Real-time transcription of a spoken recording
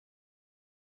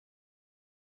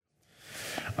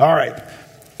All right.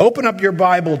 Open up your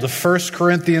Bible to 1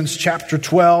 Corinthians chapter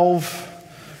 12.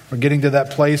 We're getting to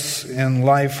that place in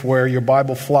life where your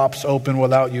Bible flops open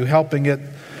without you helping it,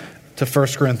 to 1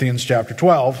 Corinthians chapter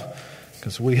 12,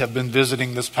 because we have been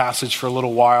visiting this passage for a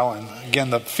little while. And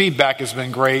again, the feedback has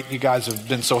been great. You guys have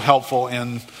been so helpful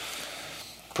in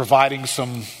providing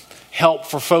some help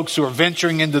for folks who are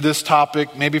venturing into this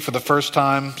topic, maybe for the first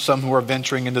time, some who are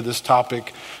venturing into this topic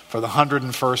for the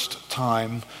 101st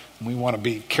time. We want to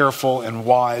be careful and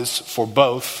wise for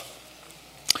both.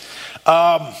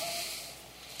 Title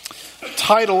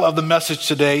of the message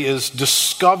today is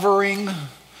Discovering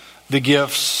the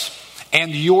Gifts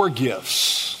and Your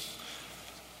Gifts.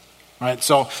 Right,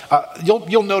 so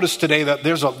you'll notice today that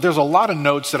there's a lot of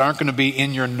notes that aren't going to be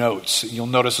in your notes. You'll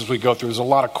notice as we go through, there's a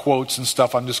lot of quotes and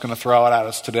stuff I'm just going to throw out at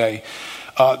us today.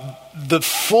 The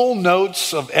full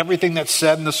notes of everything that's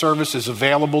said in the service is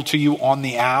available to you on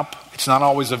the app. It's not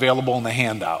always available in the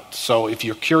handout. So if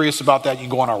you're curious about that, you can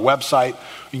go on our website.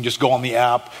 You can just go on the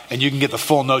app and you can get the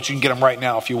full notes. You can get them right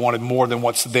now if you wanted more than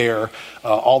what's there.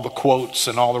 All the quotes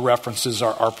and all the references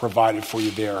are provided for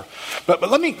you there. But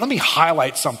let me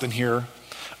highlight something here.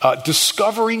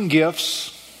 Discovering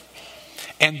gifts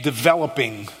and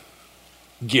developing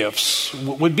gifts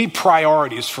would be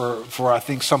priorities for I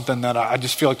think something that I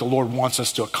just feel like the Lord wants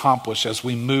us to accomplish as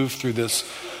we move through this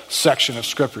section of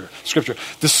Scripture.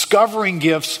 Discovering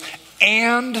gifts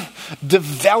and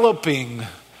developing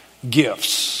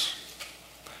gifts.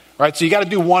 Right? So you got to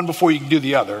do one before you can do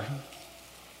the other.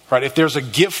 Right? If there's a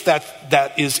gift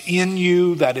that is in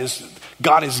you, that is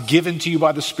God has given to you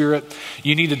by the Spirit,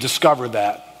 you need to discover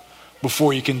that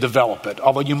before you can develop it.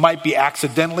 Although you might be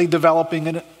accidentally developing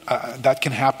it, that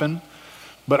can happen.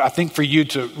 But I think for you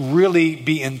to really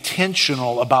be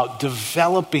intentional about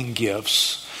developing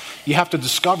gifts, you have to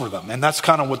discover them. And that's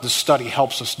kind of what this study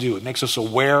helps us do. It makes us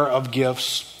aware of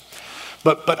gifts.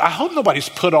 But I hope nobody's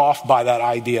put off by that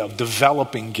idea of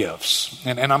developing gifts.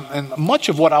 And much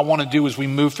of what I want to do as we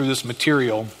move through this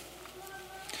material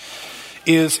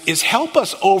is help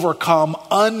us overcome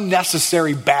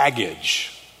unnecessary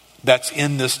baggage that's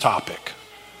in this topic.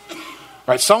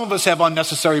 Right? Some of us have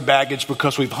unnecessary baggage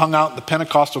because we've hung out in the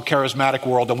Pentecostal charismatic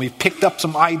world and we've picked up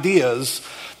some ideas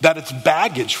that it's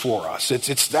baggage for us.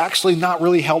 It's actually not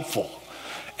really helpful.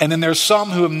 And then there's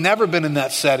some who have never been in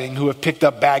that setting who have picked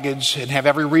up baggage and have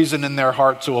every reason in their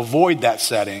heart to avoid that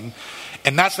setting.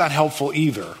 And that's not helpful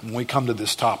either when we come to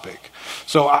this topic.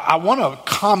 So I want to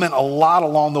comment a lot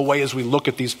along the way as we look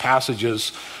at these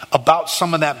passages about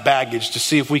some of that baggage to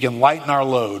see if we can lighten our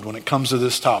load when it comes to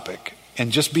this topic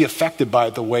and just be affected by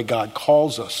it the way God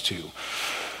calls us to.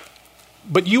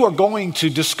 But you are going to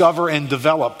discover and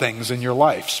develop things in your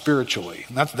life spiritually.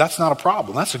 And that's not a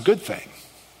problem. That's a good thing.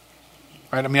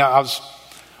 Right? I mean, I was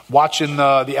watching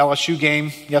the LSU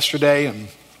game yesterday and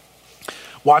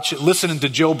listening to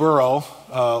Joe Burrow,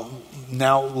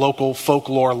 now local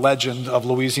folklore legend of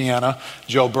Louisiana,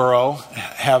 Joe Burrow,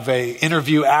 have an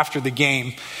interview after the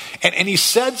game. And he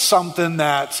said something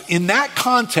that, in that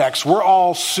context, we're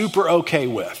all super okay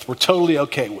with. We're totally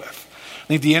okay with. I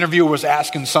think the interviewer was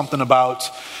asking something about,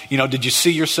 did you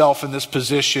see yourself in this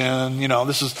position?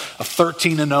 This is a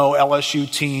 13-0 LSU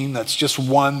team that's just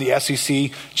won the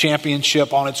SEC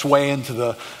championship on its way into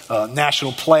the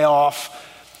national playoff.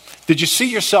 Did you see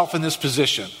yourself in this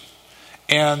position?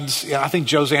 And I think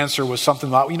Joe's answer was something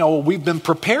about, we've been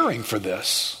preparing for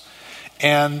this.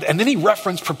 And then he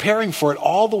referenced preparing for it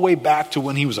all the way back to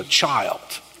when he was a child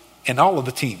and all of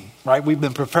the team, right? We've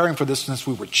been preparing for this since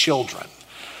we were children.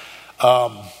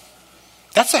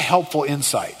 That's a helpful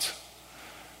insight.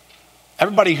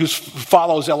 Everybody who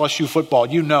follows LSU football,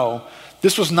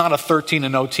 this was not a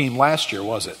 13-0 team last year,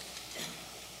 was it?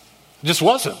 It just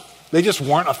wasn't. They just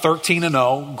weren't a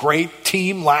 13-0 great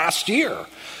team last year.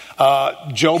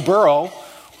 Joe Burrow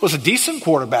was a decent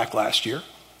quarterback last year,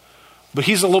 but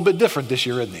he's a little bit different this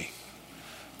year, isn't he?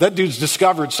 That dude's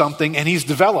discovered something and he's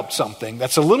developed something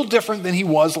that's a little different than he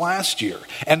was last year.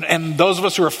 And those of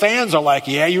us who are fans are like,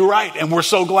 yeah, you're right. And we're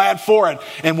so glad for it.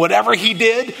 And whatever he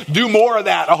did, do more of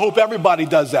that. I hope everybody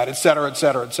does that, et cetera, et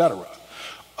cetera, et cetera.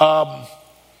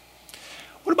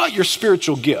 What about your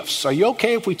spiritual gifts? Are you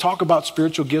okay if we talk about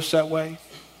spiritual gifts that way?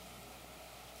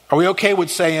 Are we okay with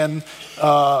saying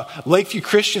Lakeview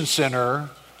Christian Center,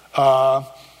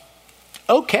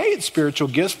 okay in spiritual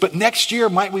gifts, but next year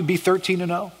might we be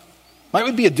 13-0? Might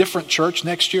we be a different church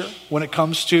next year when it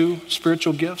comes to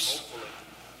spiritual gifts?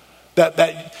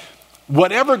 That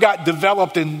whatever got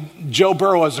developed in Joe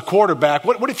Burrow as a quarterback,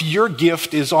 what if your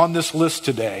gift is on this list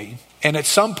today, and at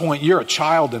some point you're a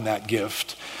child in that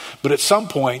gift, but at some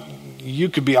point you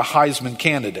could be a Heisman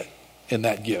candidate in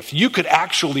that gift. You could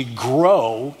actually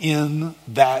grow in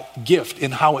that gift,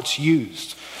 in how it's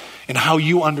used, in how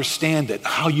you understand it,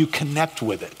 how you connect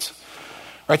with it.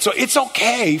 Right? So it's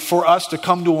okay for us to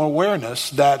come to an awareness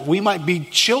that we might be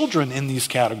children in these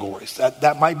categories.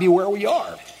 That might be where we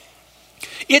are.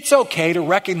 It's okay to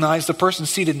recognize the person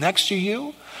seated next to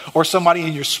you, or somebody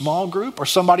in your small group, or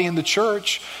somebody in the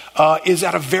church is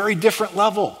at a very different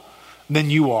level than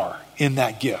you are in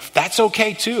that gift. That's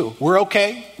okay too. We're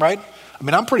okay, right? I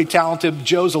mean, I'm pretty talented.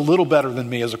 Joe's a little better than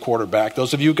me as a quarterback.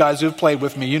 Those of you guys who've played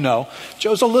with me, you know,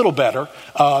 Joe's a little better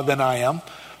than I am.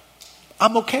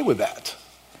 I'm okay with that.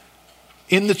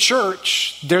 In the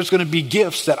church, there's going to be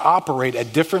gifts that operate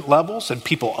at different levels, and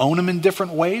people own them in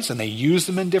different ways, and they use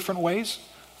them in different ways.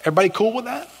 Everybody cool with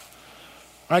that?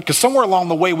 Right? Because somewhere along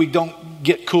the way, we don't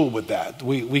get cool with that.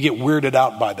 We get weirded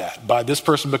out by that. By this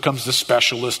person becomes the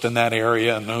specialist in that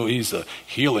area, and he's a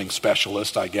healing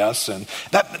specialist, I guess. And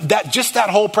that just that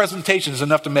whole presentation is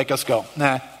enough to make us go,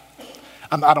 nah,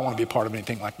 I don't want to be a part of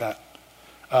anything like that.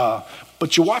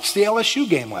 But you watched the LSU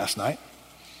game last night.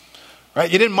 Right?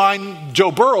 You didn't mind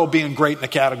Joe Burrow being great in a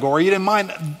category. You didn't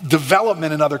mind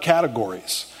development in other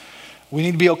categories. We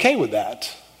need to be okay with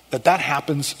that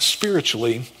happens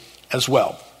spiritually as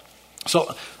well. So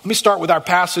let me start with our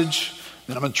passage,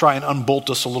 and I'm going to try and unbolt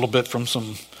us a little bit from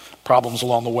some problems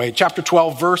along the way. Chapter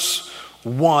 12, verse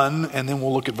 1, and then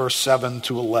we'll look at verse 7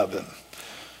 to 11.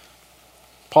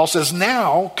 Paul says,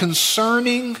 "Now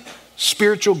concerning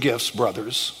spiritual gifts,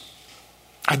 brothers,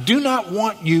 I do not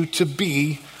want you to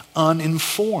be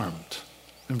uninformed."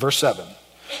 In verse 7,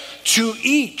 "To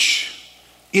each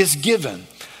is given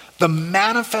the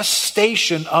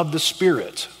manifestation of the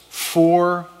Spirit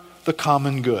for the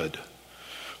common good.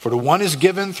 For to one is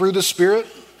given through the Spirit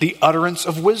the utterance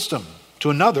of wisdom,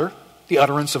 to another the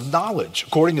utterance of knowledge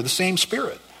according to the same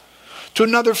Spirit, to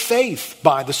another faith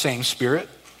by the same Spirit,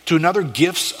 to another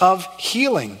gifts of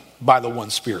healing by the one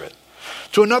Spirit,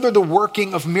 to another the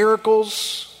working of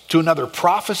miracles, to another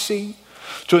prophecy,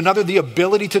 to another the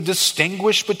ability to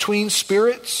distinguish between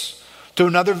spirits, to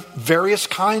another various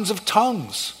kinds of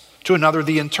tongues, to another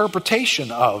the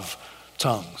interpretation of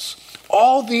tongues.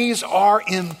 All these are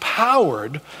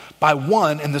empowered by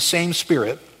one and the same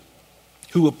Spirit,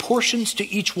 who apportions to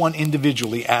each one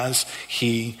individually as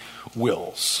he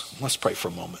wills." Let's pray for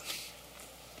a moment.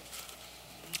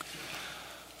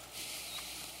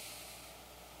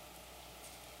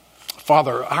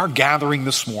 Father, our gathering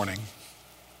this morning,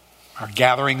 our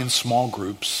gathering in small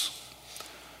groups,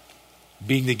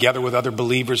 being together with other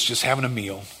believers, just having a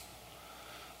meal,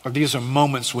 Lord, these are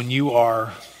moments when you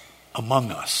are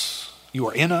among us. You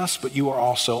are in us, but you are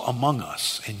also among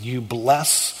us. And you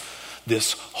bless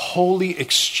this holy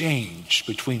exchange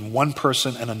between one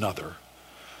person and another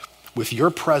with your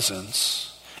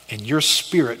presence and your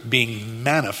Spirit being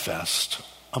manifest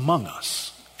among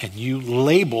us. And you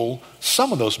label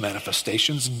some of those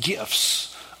manifestations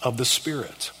gifts of the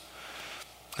Spirit.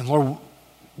 And Lord,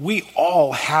 we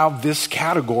all have this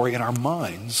category in our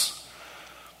minds,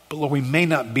 but Lord, we may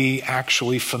not be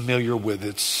actually familiar with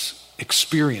its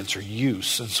experience or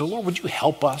use. And so Lord, would you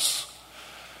help us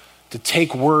to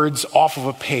take words off of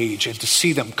a page and to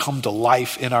see them come to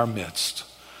life in our midst,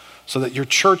 so that your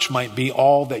church might be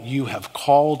all that you have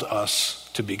called us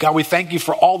to be. God, we thank you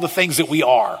for all the things that we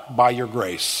are by your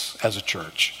grace as a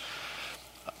church.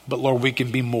 But Lord, we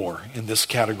can be more in this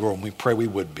category, and we pray we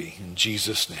would be. In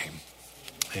Jesus' name,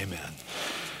 amen.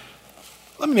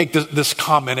 Let me make this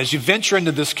comment. As you venture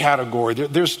into this category,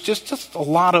 there's just a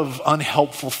lot of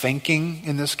unhelpful thinking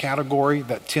in this category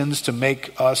that tends to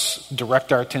make us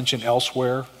direct our attention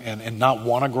elsewhere and not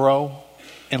want to grow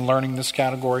in learning this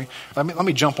category. Let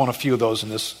me jump on a few of those in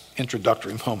this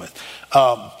introductory moment.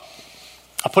 I'll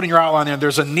put in your outline there,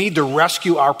 there's a need to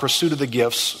rescue our pursuit of the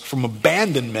gifts from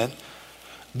abandonment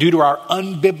due to our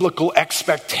unbiblical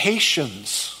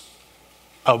expectations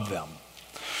of them.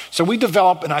 So we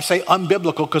develop, and I say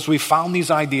unbiblical because we found these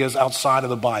ideas outside of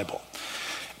the Bible.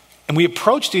 And we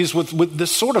approach these with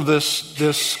this sort of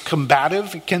this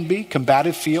combative, it can be,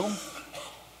 combative feel.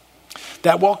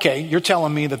 That, well, okay, you're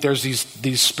telling me that there's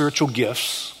these spiritual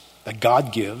gifts that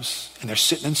God gives, and they're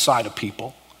sitting inside of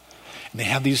people, and they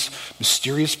have these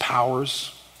mysterious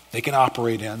powers they can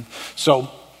operate in. So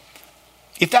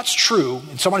if that's true,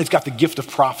 and somebody's got the gift of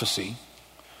prophecy,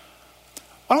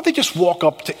 why don't they just walk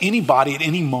up to anybody at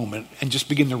any moment and just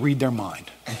begin to read their mind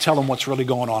and tell them what's really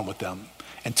going on with them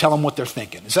and tell them what they're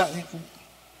thinking? If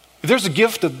there's a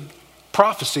gift of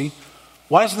prophecy,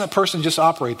 why doesn't that person just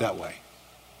operate that way?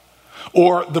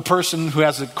 Or the person who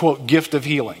has a, quote, gift of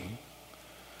healing,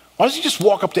 why doesn't he just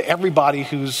walk up to everybody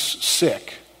who's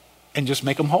sick and just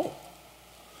make them whole?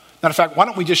 Matter of fact, why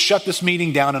don't we just shut this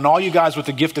meeting down, and all you guys with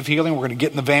the gift of healing, we're going to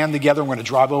get in the van together, and we're going to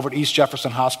drive over to East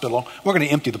Jefferson Hospital. We're going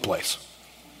to empty the place.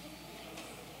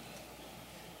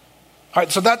 All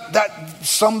right, so that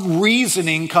some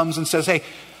reasoning comes and says, hey,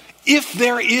 if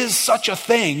there is such a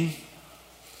thing,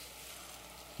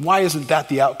 why isn't that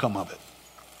the outcome of it?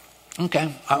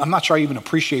 Okay, I'm not sure I even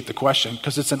appreciate the question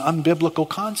because it's an unbiblical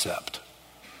concept.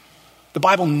 The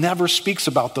Bible never speaks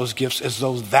about those gifts as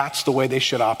though that's the way they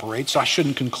should operate, so I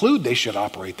shouldn't conclude they should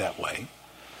operate that way.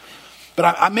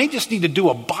 But I may just need to do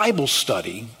a Bible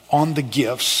study on the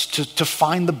gifts to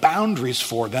find the boundaries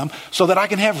for them so that I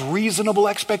can have reasonable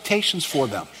expectations for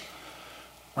them.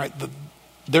 Right?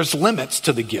 There's limits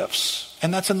to the gifts,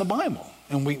 and that's in the Bible,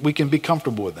 and we can be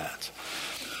comfortable with that.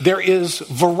 There is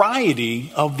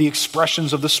variety of the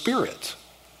expressions of the Spirit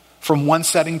from one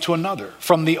setting to another,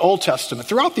 from the Old Testament,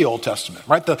 throughout the Old Testament,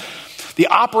 right? The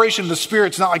operation of the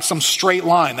Spirit's not like some straight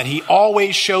line, that he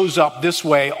always shows up this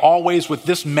way, always with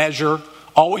this measure,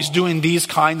 always doing these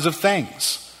kinds of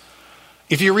things.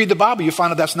 If you read the Bible, you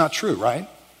find out that's not true, right?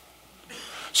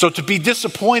 So to be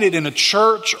disappointed in a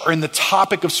church or in the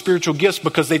topic of spiritual gifts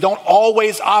because they don't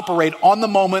always operate on the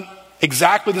moment,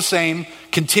 exactly the same,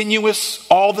 continuous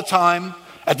all the time,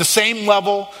 at the same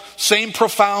level, same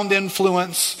profound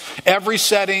influence, every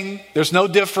setting, there's no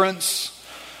difference.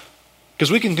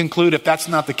 Because we can conclude if that's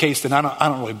not the case, then I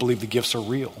don't really believe the gifts are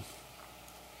real.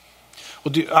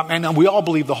 Well, we all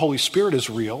believe the Holy Spirit is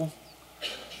real,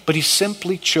 but he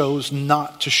simply chose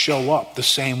not to show up the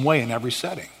same way in every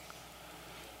setting.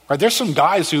 Right? There's some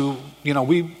guys who,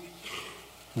 we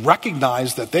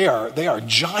recognize that they are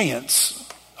giants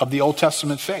of the Old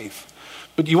Testament faith.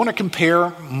 But you want to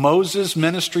compare Moses'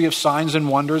 ministry of signs and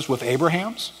wonders with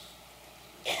Abraham's?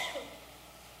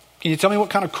 Can you tell me what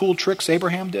kind of cool tricks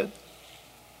Abraham did?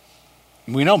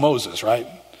 We know Moses, right?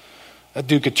 That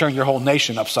dude could turn your whole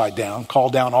nation upside down, call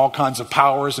down all kinds of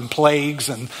powers and plagues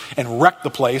and wreck the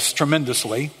place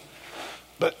tremendously.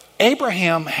 But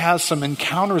Abraham has some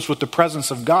encounters with the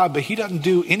presence of God, but he doesn't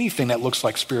do anything that looks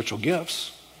like spiritual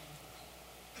gifts.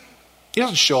 He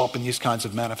doesn't show up in these kinds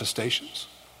of manifestations.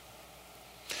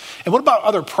 And what about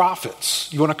other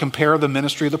prophets? You want to compare the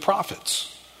ministry of the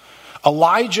prophets?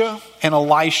 Elijah and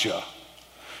Elisha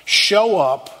show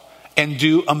up and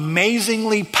do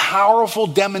amazingly powerful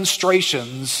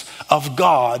demonstrations of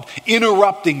God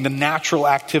interrupting the natural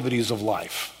activities of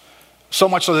life. So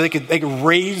much so that they could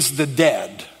raise the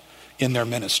dead in their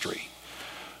ministry.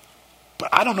 But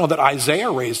I don't know that Isaiah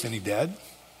raised any dead.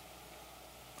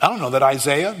 I don't know that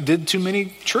Isaiah did too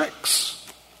many tricks.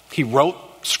 He wrote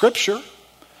scripture.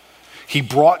 He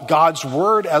brought God's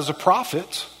word as a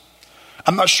prophet.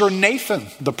 I'm not sure Nathan,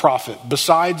 the prophet,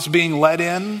 besides being led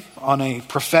in on a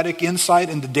prophetic insight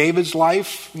into David's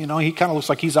life, he kind of looks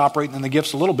like he's operating in the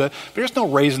gifts a little bit, but there's no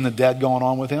raising the dead going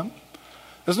on with him.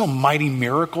 There's no mighty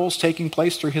miracles taking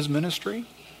place through his ministry.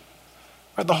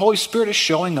 Right? The Holy Spirit is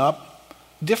showing up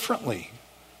differently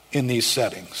in these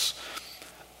settings.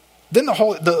 Then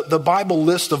the Bible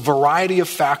lists a variety of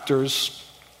factors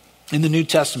in the New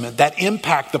Testament that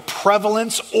impact the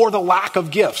prevalence or the lack of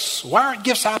gifts. Why aren't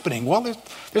gifts happening? Well,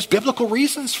 there's biblical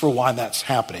reasons for why that's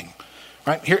happening.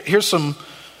 Right? Here's some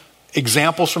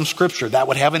examples from Scripture that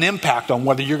would have an impact on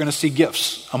whether you're going to see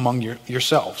gifts among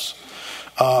yourselves.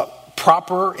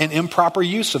 Proper and improper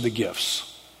use of the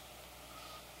gifts.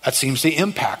 That seems to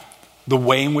impact the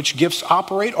way in which gifts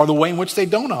operate or the way in which they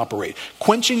don't operate.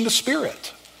 Quenching the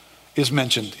Spirit is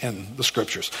mentioned in the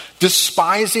Scriptures.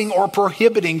 Despising or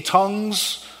prohibiting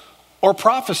tongues or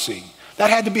prophecy. That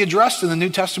had to be addressed in the New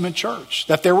Testament church.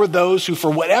 That there were those who, for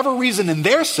whatever reason in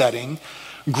their setting,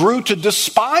 grew to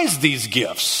despise these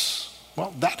gifts.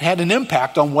 Well, that had an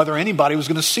impact on whether anybody was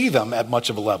going to see them at much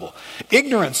of a level.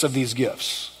 Ignorance of these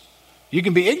gifts. You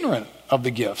can be ignorant of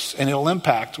the gifts, and it'll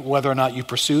impact whether or not you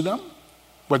pursue them,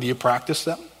 whether you practice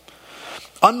them.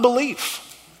 Unbelief.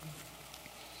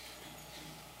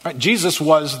 Right? Jesus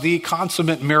was the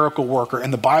consummate miracle worker,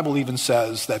 and the Bible even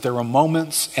says that there were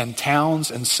moments and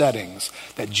towns and settings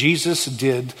that Jesus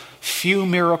did few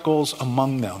miracles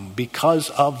among them because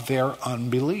of their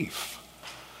unbelief.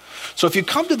 So if you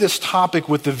come to this topic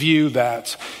with the view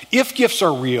that if gifts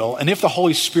are real and if the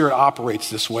Holy Spirit operates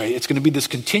this way, it's going to be this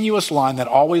continuous line that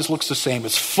always looks the same.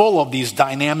 It's full of these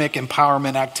dynamic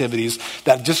empowerment activities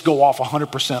that just go off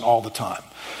 100% all the time.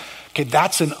 Okay,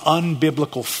 that's an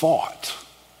unbiblical thought.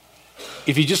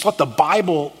 If you just let the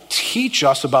Bible teach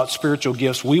us about spiritual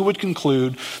gifts, we would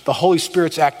conclude the Holy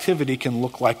Spirit's activity can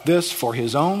look like this for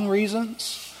his own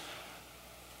reasons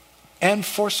and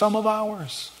for some of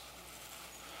ours.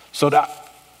 So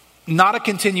that not a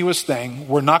continuous thing.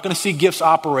 We're not going to see gifts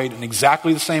operate in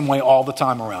exactly the same way all the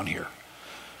time around here.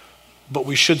 But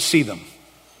we should see them,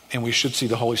 and we should see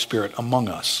the Holy Spirit among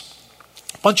us.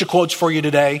 A bunch of quotes for you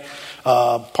today,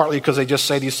 partly because they just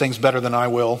say these things better than I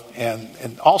will,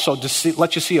 and also to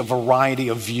let you see a variety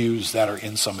of views that are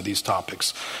in some of these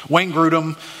topics. Wayne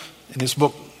Grudem, in his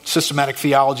book Systematic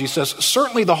Theology, says,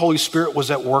 certainly the Holy Spirit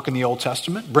was at work in the Old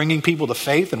Testament, bringing people to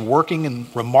faith and working in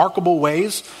remarkable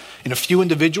ways in a few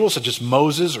individuals such as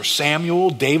Moses or Samuel,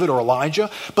 David or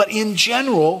Elijah. But in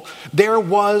general, there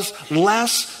was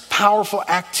less powerful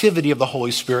activity of the Holy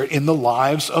Spirit in the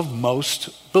lives of most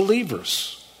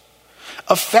believers.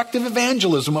 Effective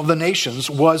evangelism of the nations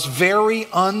was very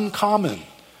uncommon.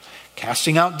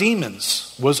 Casting out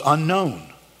demons was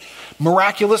unknown.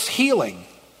 Miraculous healing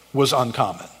was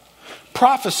uncommon.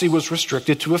 Prophecy was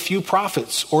restricted to a few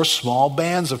prophets or small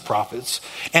bands of prophets.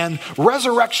 And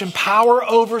resurrection power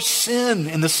over sin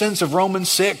in the sense of Romans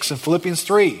 6 and Philippians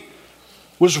 3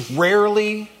 was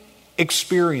rarely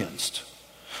experienced.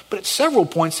 But at several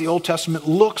points, the Old Testament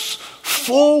looks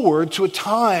forward to a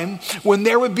time when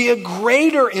there would be a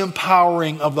greater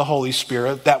empowering of the Holy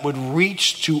Spirit that would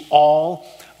reach to all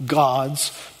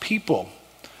God's people.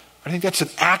 I think that's an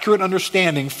accurate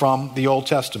understanding from the Old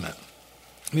Testament.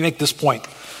 Let me make this point.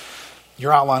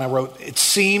 Your outline I wrote, it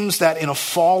seems that in a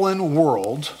fallen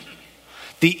world,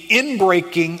 the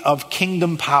inbreaking of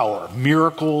kingdom power,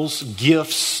 miracles,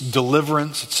 gifts,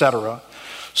 deliverance, etc.,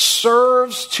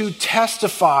 serves to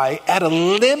testify at a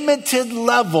limited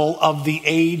level of the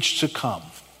age to come.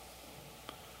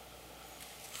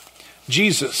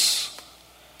 Jesus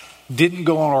didn't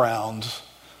go around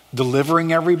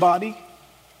delivering everybody,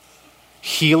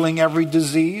 healing every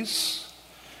disease,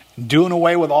 doing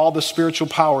away with all the spiritual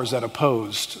powers that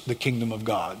opposed the kingdom of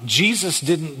God. Jesus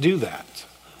didn't do that.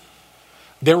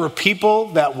 There were people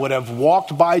that would have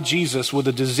walked by Jesus with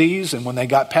a disease, and when they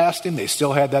got past him, they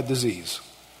still had that disease.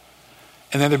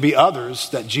 And then there'd be others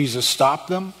that Jesus stopped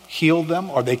them, healed them,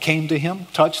 or they came to him,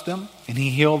 touched them, and he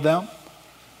healed them.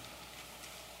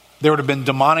 There would have been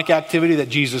demonic activity that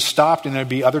Jesus stopped, and there'd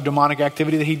be other demonic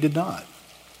activity that he did not.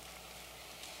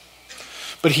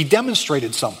 But he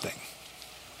demonstrated something.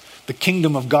 The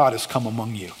kingdom of God has come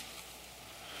among you.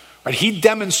 Right? He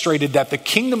demonstrated that the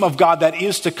kingdom of God that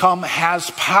is to come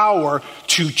has power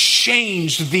to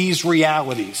change these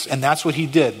realities. And that's what he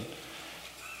did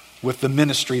with the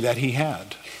ministry that he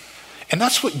had. And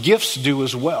that's what gifts do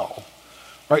as well.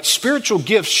 Right? Spiritual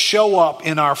gifts show up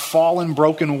in our fallen,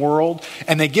 broken world,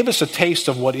 and they give us a taste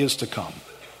of what is to come.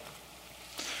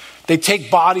 They take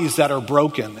bodies that are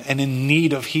broken and in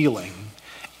need of healing,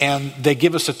 and they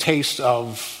give us a taste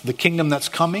of the kingdom that's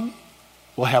coming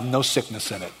will have no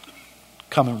sickness in it.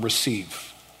 Come and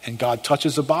receive. And God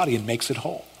touches the body and makes it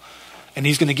whole. And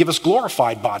he's going to give us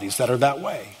glorified bodies that are that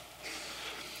way.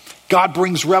 God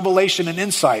brings revelation and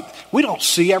insight. We don't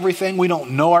see everything. We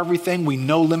don't know everything. We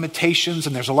know limitations,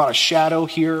 and there's a lot of shadow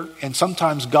here. And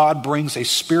sometimes God brings a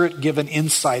spirit-given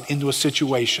insight into a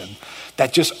situation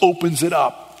that just opens it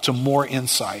up to more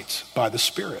insight by the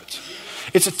Spirit.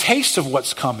 It's a taste of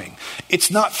what's coming. It's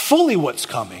not fully what's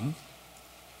coming.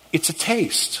 It's a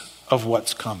taste of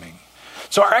what's coming.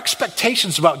 So our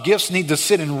expectations about gifts need to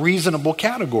sit in reasonable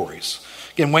categories.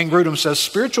 Again, Wayne Grudem says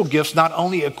spiritual gifts not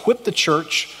only equip the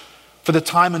church for the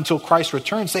time until Christ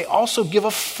returns, they also give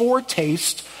a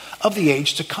foretaste of the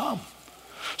age to come.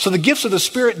 So the gifts of the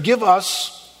Spirit gives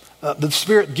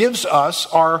us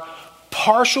are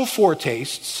partial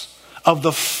foretastes of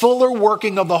the fuller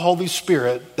working of the Holy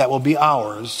Spirit that will be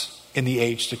ours in the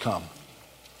age to come.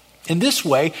 In this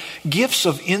way, gifts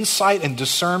of insight and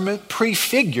discernment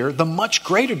prefigure the much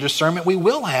greater discernment we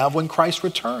will have when Christ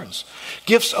returns.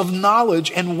 Gifts of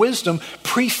knowledge and wisdom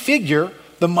prefigure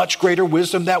the much greater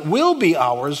wisdom that will be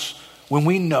ours when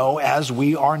we know as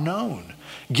we are known.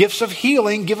 Gifts of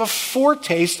healing give a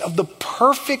foretaste of the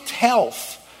perfect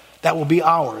health that will be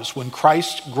ours when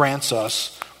Christ grants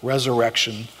us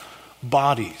resurrection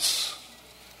bodies.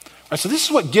 Right, so this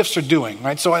is what gifts are doing.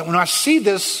 Right? So when I see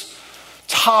this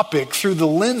topic through the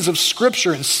lens of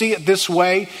Scripture and see it this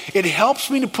way, it helps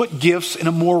me to put gifts in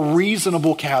a more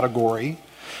reasonable category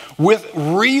with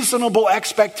reasonable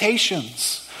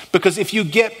expectations. Because if you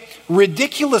get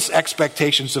ridiculous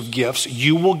expectations of gifts,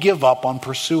 you will give up on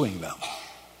pursuing them.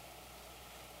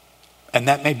 And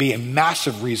that may be a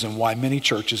massive reason why many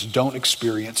churches don't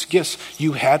experience gifts.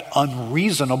 You had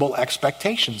unreasonable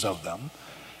expectations of them,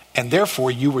 and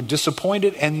therefore you were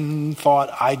disappointed and thought,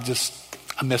 I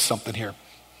missed something here.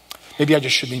 Maybe I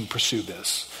just shouldn't even pursue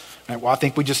this. Right? Well, I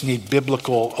think we just need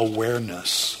biblical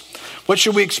awareness. What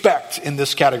should we expect in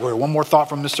this category? One more thought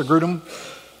from Mr. Grudem.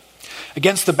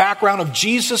 against the background of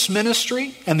Jesus'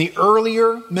 ministry and the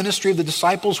earlier ministry of the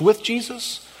disciples with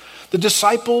Jesus, the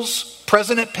disciples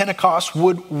present at Pentecost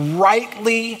would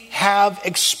rightly have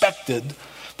expected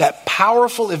that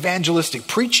powerful evangelistic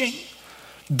preaching,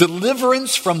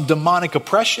 deliverance from demonic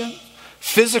oppression,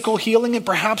 physical healing, and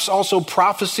perhaps also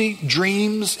prophecy,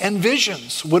 dreams, and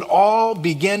visions would all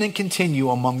begin and continue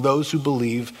among those who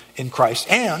believe in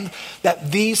Christ, and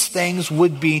that these things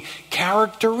would be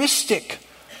characteristic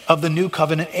of the new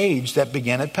covenant age that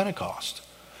began at Pentecost.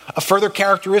 A further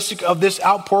characteristic of this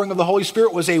outpouring of the Holy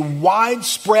Spirit was a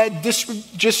widespread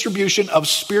distribution of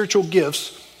spiritual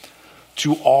gifts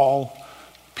to all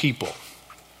people.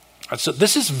 So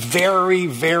this is very,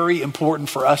 very important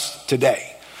for us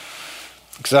today.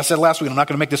 Because I said last week, I'm not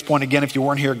going to make this point again. If you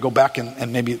weren't here, go back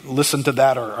and maybe listen to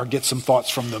that or get some thoughts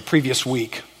from the previous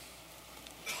week.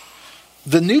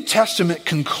 The New Testament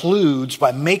concludes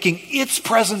by making its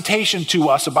presentation to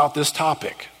us about this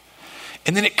topic.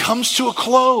 And then it comes to a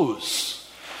close.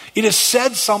 It has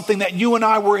said something that you and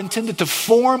I were intended to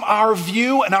form our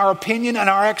view and our opinion and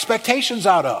our expectations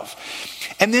out of.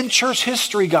 And then church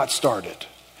history got started.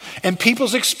 And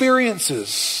people's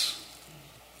experiences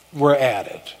were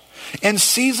added. And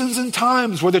seasons and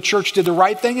times where the church did the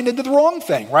right thing and did the wrong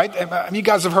thing, right? I mean, you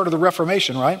guys have heard of the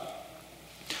Reformation, right?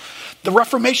 The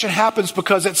Reformation happens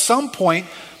because at some point,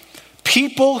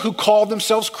 people who called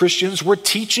themselves Christians were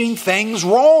teaching things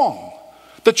wrong.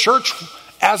 The church,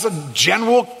 as a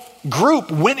general group,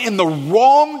 went in the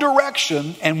wrong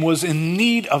direction and was in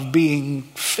need of being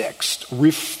fixed,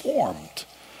 reformed.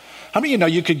 How many of you know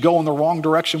you could go in the wrong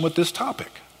direction with this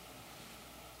topic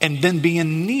and then be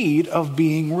in need of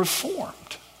being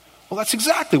reformed? Well, that's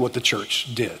exactly what the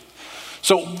church did.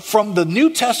 So from the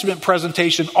New Testament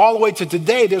presentation all the way to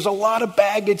today, there's a lot of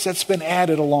baggage that's been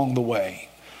added along the way.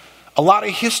 A lot of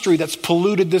history that's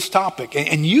polluted this topic.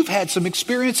 And you've had some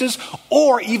experiences,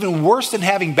 or even worse than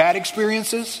having bad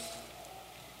experiences,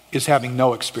 is having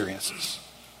no experiences.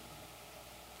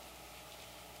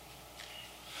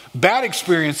 Bad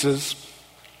experiences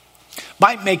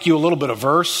might make you a little bit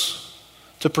averse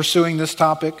to pursuing this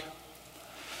topic.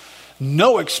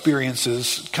 No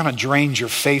experiences kind of drains your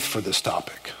faith for this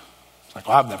topic. It's like,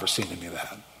 well, I've never seen any of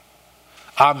that.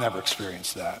 I've never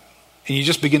experienced that. And you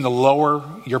just begin to lower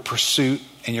your pursuit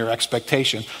and your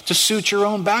expectation to suit your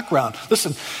own background.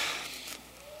 Listen,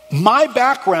 my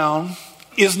background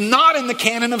is not in the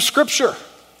canon of Scripture.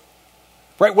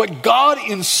 Right? What God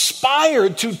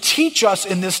inspired to teach us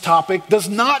in this topic does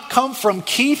not come from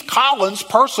Keith Collins'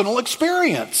 personal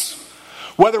experience.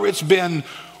 Whether it's been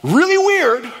really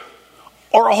weird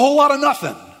or a whole lot of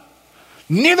nothing.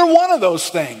 Neither one of those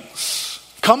things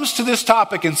comes to this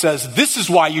topic and says, this is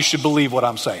why you should believe what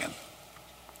I'm saying.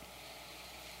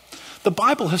 The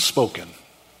Bible has spoken.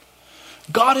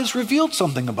 God has revealed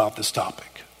something about this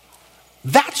topic.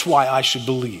 That's why I should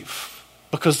believe.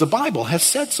 Because the Bible has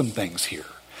said some things here.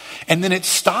 And then it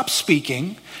stopped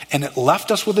speaking and it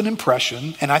left us with an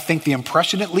impression. And I think the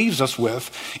impression it leaves us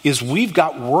with is we've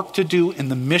got work to do in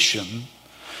the mission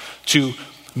to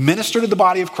minister to the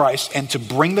body of Christ and to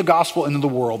bring the gospel into the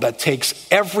world that takes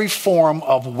every form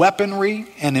of weaponry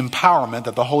and empowerment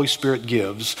that the Holy Spirit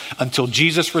gives until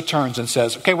Jesus returns and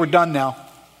says, okay, we're done now.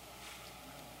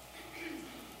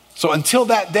 So until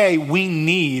that day, we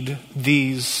need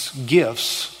these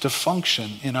gifts to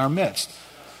function in our midst.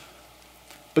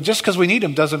 But just because we need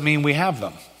them doesn't mean we have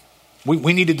them.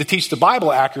 We needed to teach the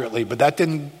Bible accurately, but that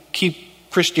didn't keep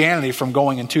Christianity from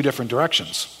going in two different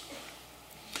directions.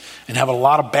 And have a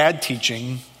lot of bad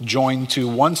teaching joined to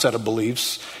one set of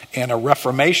beliefs and a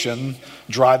reformation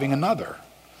driving another.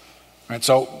 Right,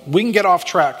 so we can get off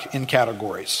track in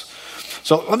categories.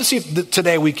 So let me see if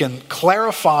today we can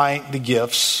clarify the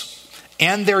gifts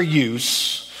and their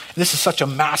use. This is such a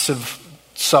massive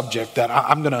subject that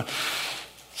I'm going to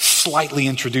slightly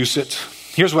introduce it.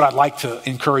 Here's what I'd like to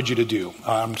encourage you to do.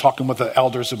 I'm talking with the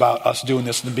elders about us doing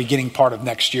this in the beginning part of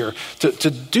next year,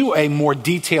 to do a more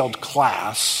detailed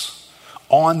class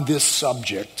on this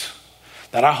subject.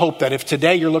 That I hope that if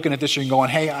today you're looking at this and you're going,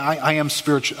 hey, I am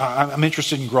spiritual, I'm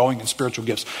interested in growing in spiritual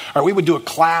gifts. All right, we would do a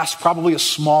class, probably a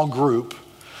small group,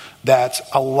 that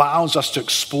allows us to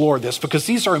explore this, because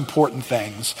these are important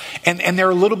things. And they're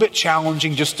a little bit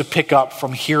challenging just to pick up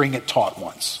from hearing it taught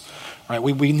once. Right?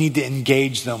 We need to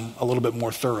engage them a little bit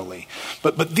more thoroughly.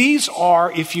 But these are,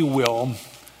 if you will,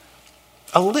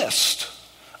 a list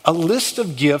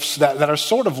of gifts that are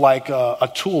sort of like a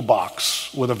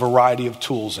toolbox with a variety of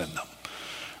tools in them.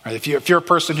 Right? If you're a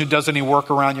person who does any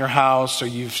work around your house, or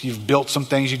you've built some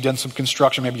things, you've done some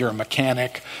construction, maybe you're a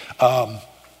mechanic,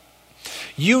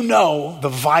 you know the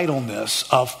vitalness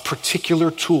of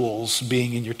particular tools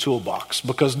being in your toolbox,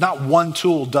 because not one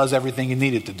tool does everything you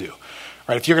need it to do.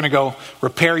 Right? If you're going to go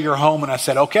repair your home and I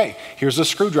said, okay, here's a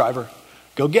screwdriver,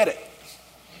 go get it.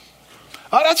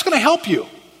 That's going to help you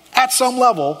at some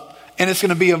level, and it's going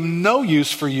to be of no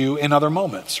use for you in other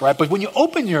moments, right? But when you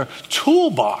open your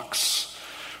toolbox,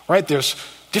 right, there's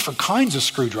different kinds of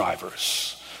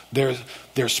screwdrivers.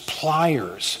 There's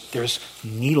pliers. There's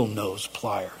needle nose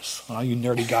pliers. All you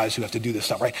nerdy guys who have to do this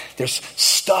stuff, right? There's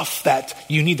stuff that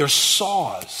you need. There's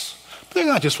saws. But there's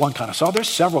not just one kind of saw. There's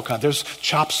several kinds. There's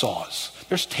chop saws.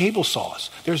 There's table saws.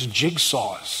 There's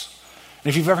jigsaws. And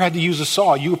if you've ever had to use a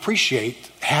saw, you appreciate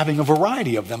having a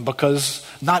variety of them, because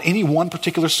not any one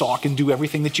particular saw can do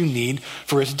everything that you need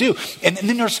for it to do. And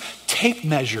then there's tape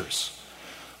measures.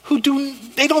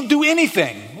 They don't do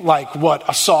anything like what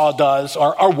a saw does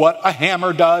or what a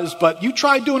hammer does, but you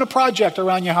try doing a project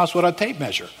around your house with a tape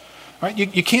measure, right?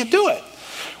 You can't do it,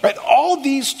 right? All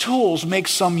these tools make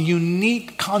some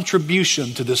unique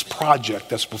contribution to this project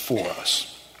that's before us.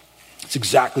 It's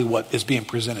exactly what is being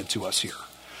presented to us here.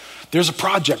 There's a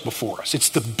project before us. It's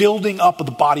the building up of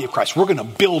the body of Christ. We're going to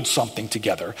build something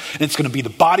together, and it's going to be the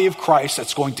body of Christ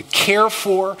that's going to care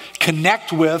for,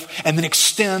 connect with, and then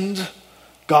extend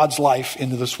God's life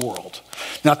into this world.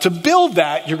 Now, to build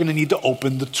that, you're going to need to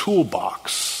open the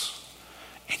toolbox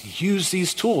and use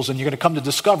these tools, and you're going to come to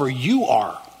discover you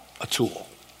are a tool.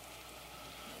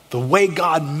 The way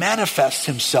God manifests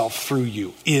himself through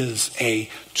you is a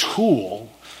tool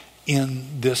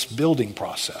in this building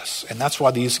process. And that's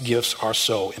why these gifts are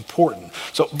so important.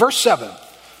 So verse 7,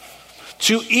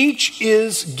 to each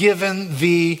is given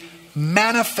the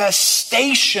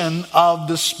manifestation of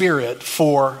the Spirit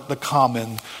for the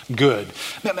common good.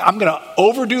 I'm going to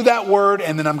overdo that word,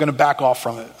 and then I'm going to back off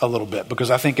from it a little bit, because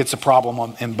I think it's a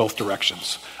problem in both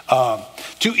directions.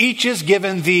 To each is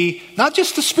given not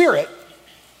just the Spirit,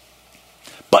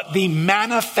 but the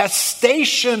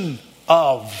manifestation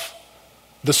of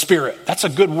the Spirit. That's a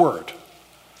good word.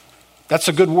 That's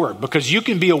a good word, because you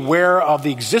can be aware of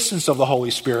the existence of the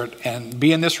Holy Spirit and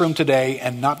be in this room today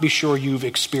and not be sure you've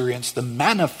experienced the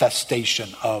manifestation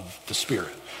of the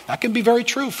Spirit. That can be very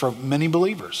true for many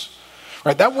believers.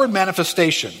 Right? That word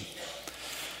manifestation,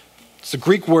 it's the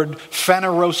Greek word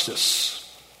phanerosis.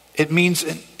 It means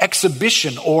an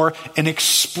exhibition or an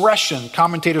expression.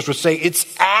 Commentators would say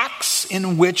it's acts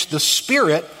in which the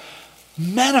Spirit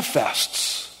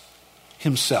manifests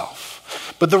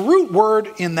himself. But the root word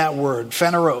in that word,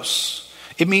 phaneros,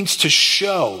 it means to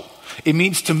show. It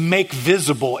means to make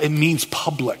visible. It means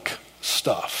public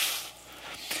stuff.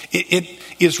 It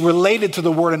is related to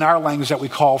the word in our language that we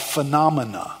call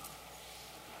phenomena.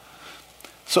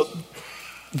 So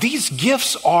these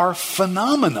gifts are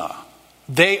phenomena.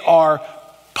 They are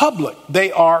public.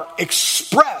 They are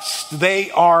expressed.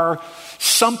 They are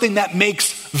something that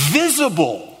makes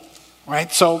visible,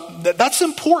 right? So that's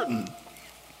important.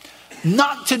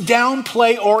 Not to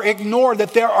downplay or ignore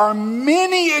that there are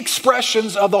many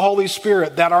expressions of the Holy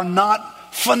Spirit that are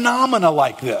not phenomena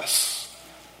like this,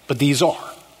 but these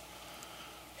are.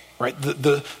 Right?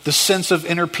 The sense of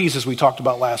inner peace, as we talked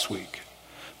about last week.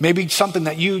 Maybe something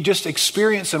that you just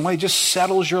experience and it just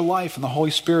settles your life, and the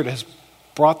Holy Spirit has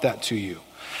brought that to you.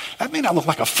 That may not look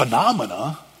like a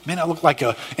phenomena. It may not look like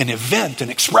an event,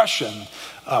 an expression.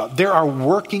 There are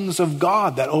workings of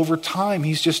God that over time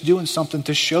he's just doing something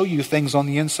to show you things on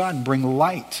the inside and bring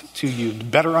light to you,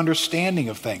 better understanding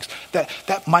of things.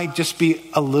 That might just be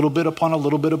a little bit upon a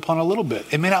little bit upon a little bit.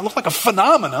 It may not look like a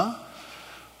phenomena,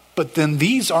 but then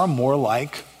these are more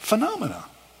like phenomena,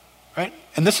 right?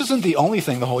 And this isn't the only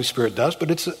thing the Holy Spirit does,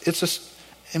 but it's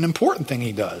an important thing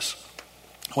he does.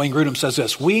 Wayne Grudem says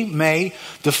this: we may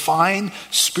define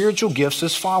spiritual gifts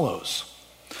as follows.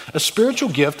 A spiritual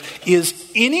gift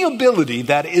is any ability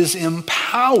that is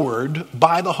empowered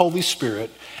by the Holy Spirit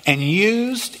and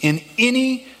used in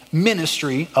any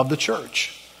ministry of the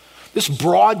church. This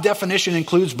broad definition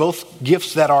includes both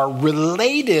gifts that are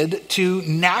related to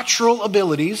natural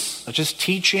abilities, such as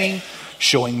teaching,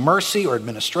 showing mercy, or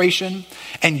administration,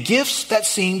 and gifts that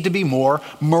seem to be more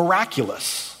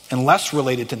miraculous and less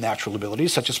related to natural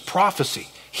abilities, such as prophecy,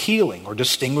 healing, or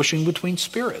distinguishing between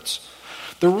spirits.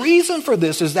 The reason for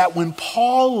this is that when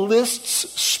Paul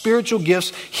lists spiritual gifts,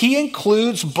 he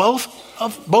includes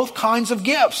both kinds of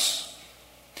gifts.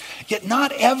 Yet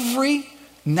not every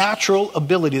natural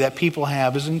ability that people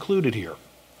have is included here,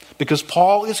 because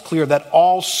Paul is clear that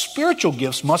all spiritual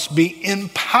gifts must be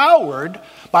empowered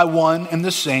by one and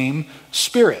the same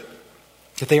Spirit.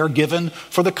 that they are given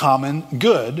for the common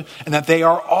good, and that they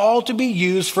are all to be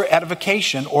used for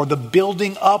edification or the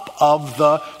building up of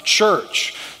the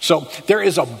church. So there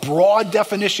is a broad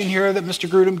definition here that Mr.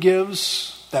 Grudem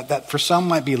gives that for some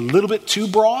might be a little bit too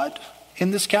broad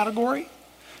in this category,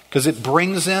 because it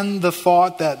brings in the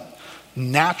thought that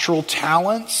natural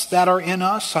talents that are in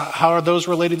us, how are those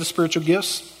related to spiritual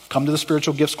gifts? Come to the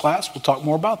spiritual gifts class. We'll talk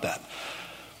more about that.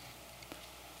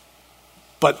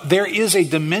 But there is a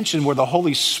dimension where the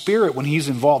Holy Spirit, when he's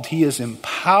involved, he is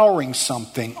empowering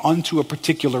something unto a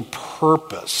particular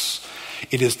purpose.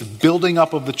 It is the building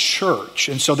up of the church.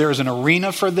 And so there is an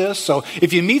arena for this. So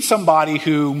if you meet somebody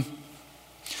who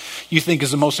you think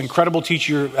is the most incredible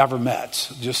teacher you've ever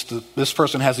met, this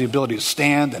person has the ability to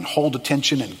stand and hold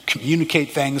attention and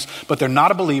communicate things, but they're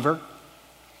not a believer,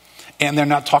 and they're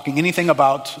not talking anything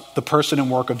about the person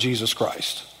and work of Jesus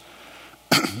Christ.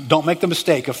 Don't make the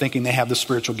mistake of thinking they have the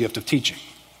spiritual gift of teaching.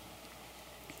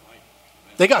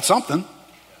 They got something.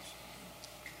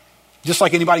 Just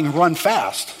like anybody who can run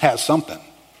fast has something.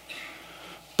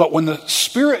 But when the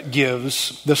Spirit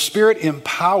gives, the Spirit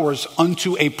empowers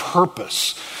unto a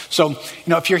purpose. So,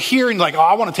 if you're here and like,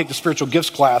 I want to take the spiritual gifts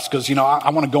class because, I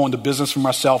want to go into business for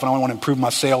myself and I want to improve my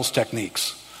sales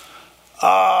techniques.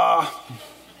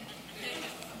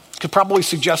 Could probably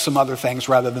suggest some other things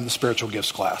rather than the spiritual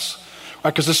gifts class.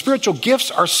 Right? Because the spiritual gifts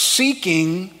are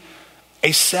seeking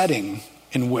a setting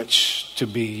in which to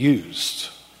be used.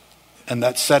 And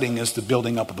that setting is the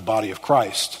building up of the body of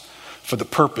Christ for the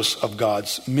purpose of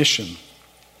God's mission.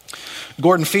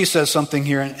 Gordon Fee says something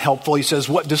here helpful. He says,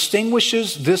 what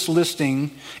distinguishes this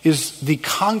listing is the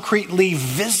concretely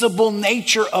visible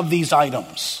nature of these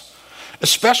items,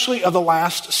 especially of the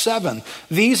last 7.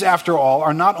 These, after all,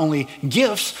 are not only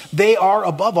gifts, they are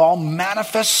above all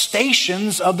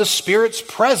manifestations of the Spirit's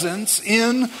presence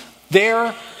in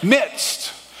their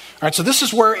midst. All right, so this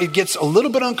is where it gets a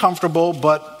little bit uncomfortable,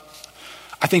 but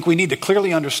I think we need to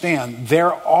clearly understand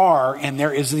there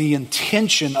is the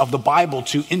intention of the Bible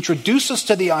to introduce us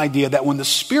to the idea that when the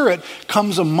Spirit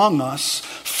comes among us,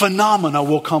 phenomena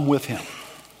will come with him.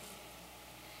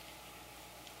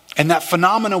 And that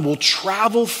phenomena will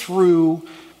travel through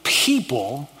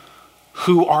people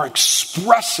who are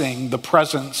expressing the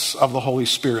presence of the Holy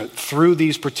Spirit through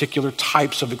these particular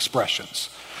types of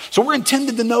expressions. So we're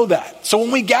intended to know that. So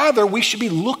when we gather, we should be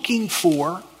looking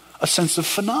for a sense of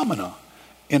phenomena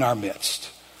in our midst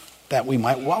that we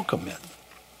might welcome in.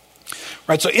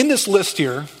 Right, so in this list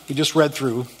here, we just read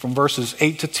through from verses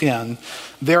 8 to 10,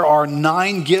 there are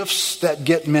 9 gifts that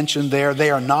get mentioned there.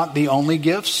 They are not the only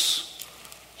gifts.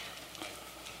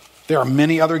 There are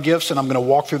many other gifts, and I'm going to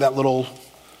walk through that little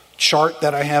chart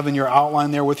that I have in your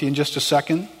outline there with you in just a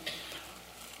second.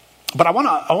 But I want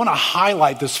to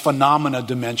highlight this phenomena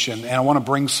dimension, and I want to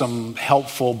bring some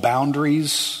helpful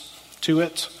boundaries to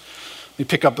it. Let me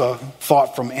pick up a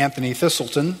thought from Anthony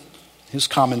Thistleton, his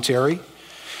commentary.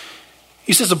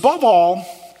 He says, above all,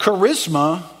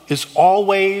 charisma is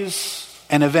always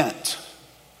an event,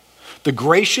 the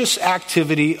gracious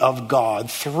activity of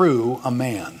God through a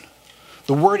man.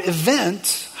 The word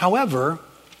event, however,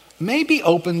 may be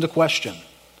open to question.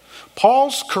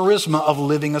 Paul's charisma of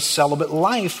living a celibate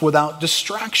life without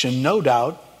distraction no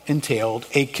doubt entailed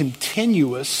a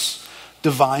continuous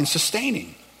divine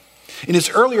sustaining. In his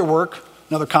earlier work,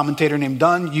 another commentator named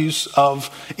Dunn, use of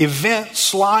event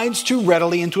slides too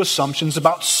readily into assumptions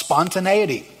about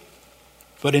spontaneity.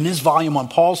 But in his volume on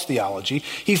Paul's theology,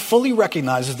 he fully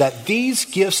recognizes that these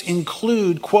gifts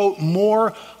include, quote,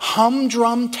 more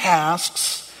humdrum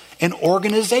tasks and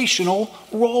organizational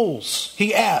roles.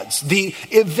 He adds, the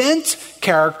event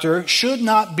character should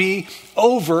not be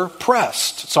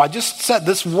overpressed. So I just said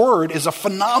this word is a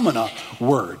phenomena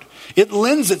word. It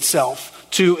lends itself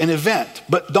to an event,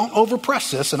 but don't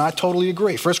overpress this, and I totally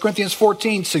agree. 1 Corinthians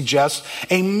 14 suggests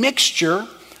a mixture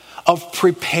of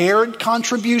prepared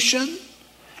contribution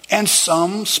and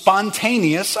some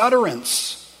spontaneous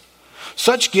utterance.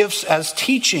 Such gifts as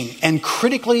teaching and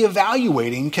critically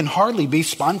evaluating can hardly be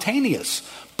spontaneous,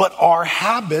 but are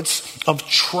habits of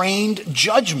trained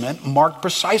judgment marked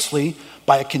precisely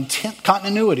by a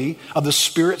continuity of the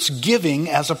Spirit's giving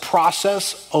as a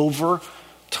process over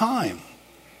time.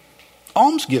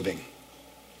 Almsgiving,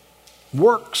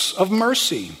 works of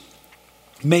mercy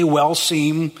may well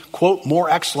seem, quote, more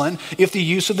excellent if the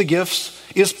use of the gifts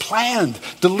is planned,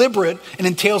 deliberate, and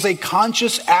entails a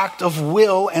conscious act of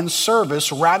will and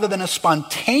service rather than a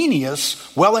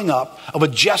spontaneous welling up of a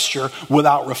gesture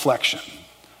without reflection.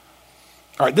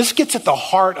 All right, this gets at the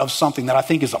heart of something that I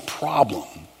think is a problem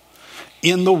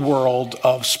in the world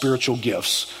of spiritual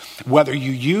gifts. Whether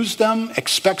you use them,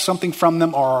 expect something from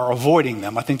them, or are avoiding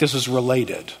them, I think this is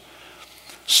related.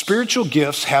 Spiritual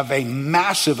gifts have a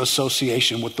massive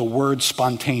association with the word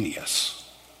spontaneous.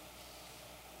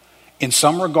 In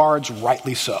some regards,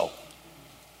 rightly so.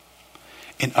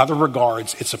 In other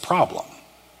regards, it's a problem.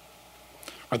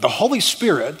 The Holy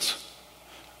Spirit,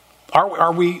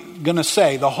 are we going to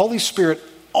say the Holy Spirit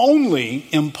only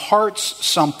imparts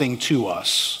something to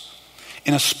us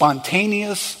in a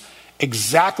spontaneous,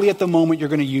 exactly at the moment you're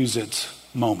going to use it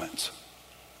moment?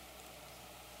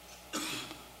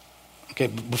 Okay,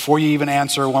 before you even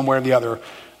answer one way or the other,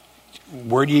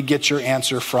 where do you get your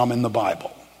answer from in the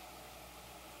Bible?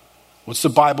 What's the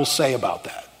Bible say about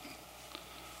that?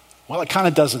 Well, it kind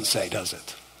of doesn't say, does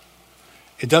it?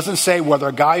 It doesn't say whether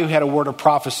a guy who had a word of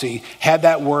prophecy had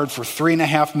that word for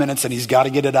 3.5 minutes and he's got to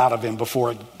get it out of him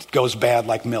before it goes bad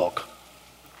like milk.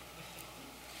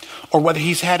 Or whether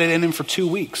he's had it in him for 2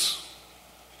 weeks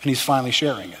and he's finally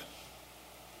sharing it.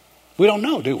 We don't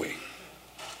know, do we?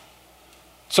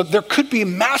 So there could be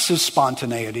massive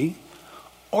spontaneity,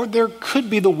 or there could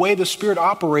be the way the Spirit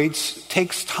operates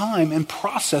takes time and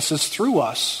processes through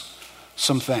us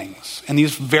some things. And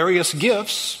these various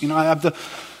gifts, I have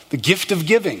the gift of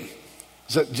giving.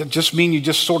 Does that just mean you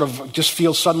just sort of just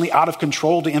feel suddenly out of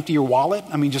control to empty your wallet?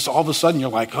 I mean, just all of a sudden you're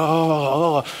like,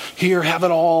 here, have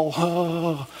it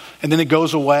all. And then it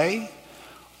goes away.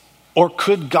 Or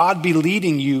could God be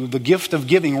leading you, the gift of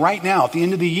giving right now at the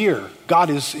end of the year? God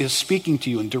is speaking to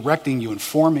you and directing you and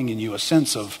forming in you a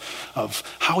sense of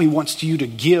how he wants you to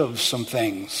give some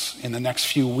things in the next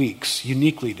few weeks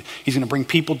uniquely. He's going to bring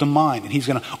people to mind, and he's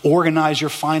going to organize your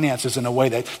finances in a way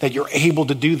that you're able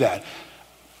to do that.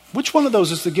 Which one of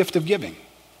those is the gift of giving?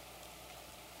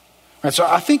 Right, so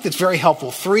I think that's very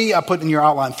helpful. I put in your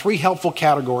outline, 3 helpful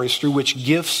categories through which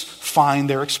gifts find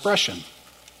their expression.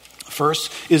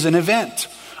 First is an event.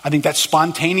 I think that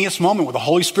spontaneous moment where the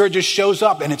Holy Spirit just shows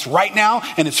up and it's right now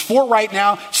and it's for right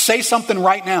now. Say something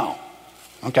right now.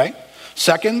 Okay?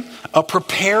 Second, a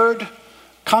prepared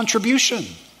contribution.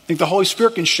 I think the Holy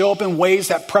Spirit can show up in ways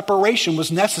that preparation was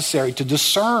necessary to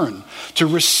discern, to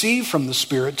receive from the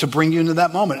Spirit, to bring you into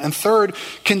that moment. And third,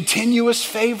 continuous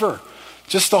favor.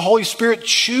 Just the Holy Spirit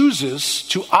chooses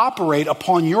to operate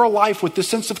upon your life with this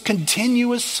sense of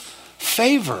continuous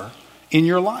favor in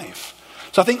your life.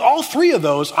 So I think all 3 of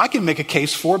those I can make a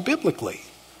case for biblically.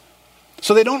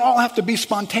 So they don't all have to be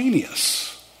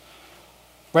spontaneous.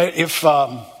 Right? If,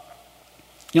 the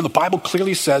Bible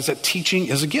clearly says that teaching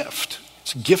is a gift.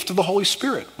 It's a gift of the Holy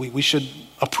Spirit. We should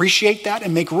appreciate that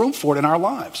and make room for it in our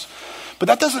lives. But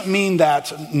that doesn't mean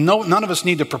that none of us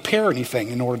need to prepare anything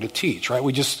in order to teach, right?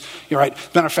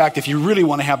 Right? Matter of fact, if you really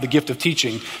want to have the gift of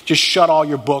teaching, just shut all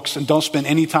your books and don't spend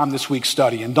any time this week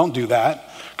studying. Don't do that.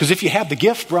 Because if you have the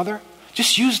gift, brother,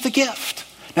 just use the gift.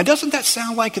 Now, doesn't that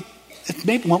sound like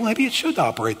maybe it should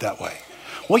operate that way?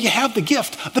 Well, you have the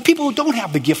gift. The people who don't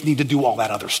have the gift need to do all that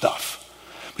other stuff.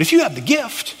 But if you have the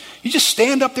gift, you just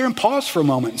stand up there and pause for a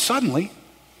moment, and suddenly,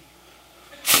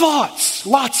 thoughts,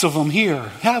 lots of them here,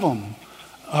 have them.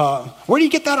 Where do you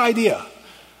get that idea?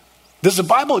 Does the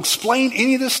Bible explain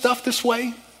any of this stuff this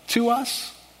way to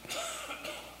us?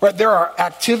 Right, there are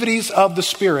activities of the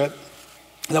Spirit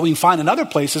that we can find in other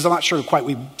places. I'm not sure quite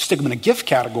we stick them in a gift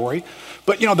category.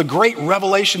 But, the great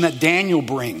revelation that Daniel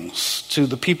brings to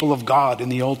the people of God in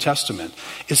the Old Testament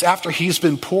is after he's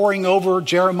been poring over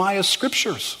Jeremiah's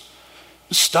scriptures,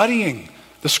 studying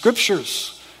the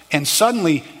scriptures, and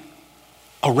suddenly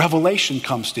a revelation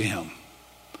comes to him.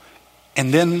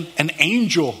 And then an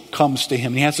angel comes to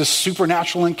him. He has this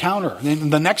supernatural encounter. And in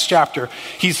the next chapter,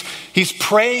 he's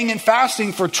praying and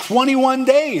fasting for 21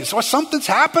 days. Or something's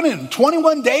happening.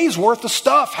 21 days worth of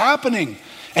stuff happening.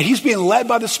 And he's being led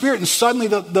by the Spirit. And suddenly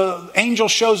the angel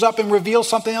shows up and reveals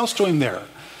something else to him there.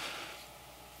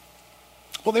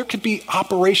 Well, there could be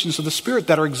operations of the Spirit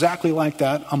that are exactly like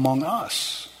that among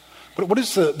us. But what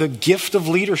does the gift of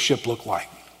leadership look like?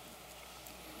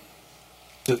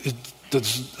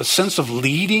 Does a sense of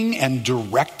leading and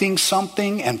directing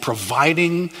something and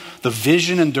providing the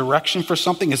vision and direction for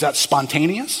something, is that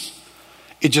spontaneous?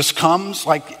 It just comes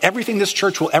like everything this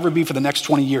church will ever be for the next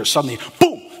 20 years. Suddenly,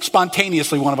 boom,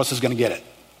 spontaneously one of us is going to get it.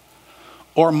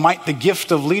 Or might the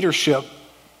gift of leadership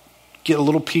get a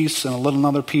little piece and a little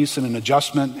another piece and an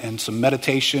adjustment and some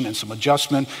meditation and some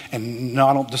adjustment, and no,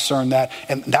 I don't discern that.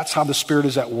 And that's how the Spirit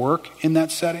is at work in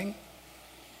that setting.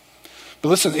 But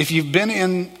listen, if you've been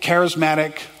in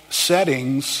charismatic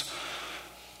settings,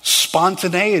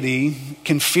 spontaneity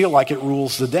can feel like it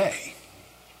rules the day.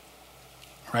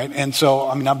 Right? And so,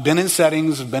 I've been in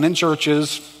settings, I've been in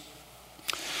churches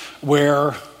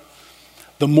where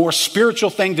The more spiritual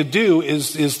thing to do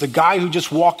is the guy who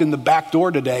just walked in the back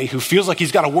door today who feels like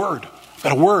he's got a word.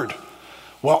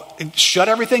 Well, shut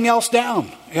everything else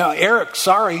down. Eric,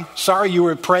 sorry you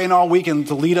were praying all weekend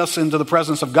to lead us into the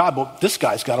presence of God, but this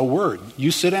guy's got a word. You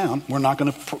sit down. We're not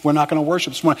going to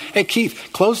worship this morning. Hey, Keith,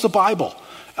 close the Bible.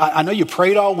 I know you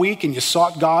prayed all week and you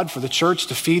sought God for the church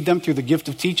to feed them through the gift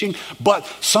of teaching, but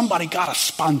somebody got a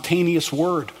spontaneous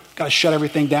word. Got to shut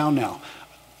everything down now.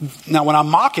 Now, when I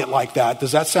mock it like that,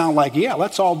 does that sound like, yeah,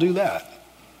 let's all do that?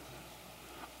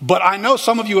 But I know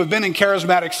some of you have been in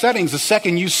charismatic settings. The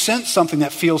second you sense something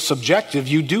that feels subjective,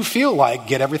 you do feel like,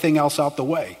 get everything else out the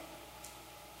way.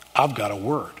 I've got a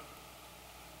word.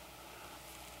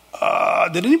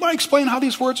 Did anybody explain how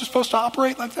these words are supposed to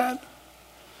operate like that?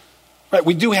 Right,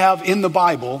 we do have in the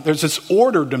Bible, there's this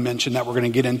order dimension that we're going to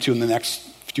get into in the next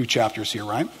few chapters here,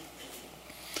 right?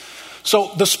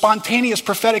 So the spontaneous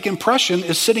prophetic impression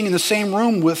is sitting in the same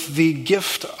room with the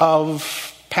gift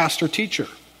of pastor, teacher,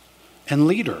 and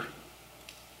leader.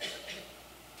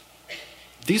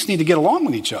 These need to get along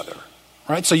with each other,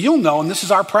 right? So you'll know, and this is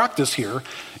our practice here,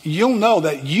 you'll know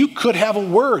that you could have a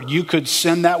word. You could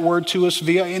send that word to us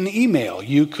via an email.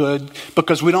 You could,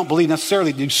 because we don't believe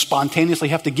necessarily you spontaneously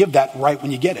have to give that right when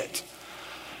you get it.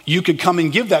 You could come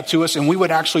and give that to us, and we would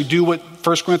actually do what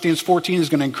 1 Corinthians 14 is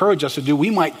going to encourage us to do.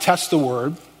 We might test the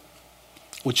word,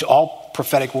 which all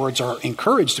prophetic words are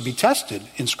encouraged to be tested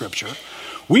in Scripture.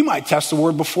 We might test the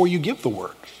word before you give the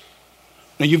word.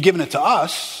 Now, you've given it to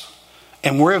us,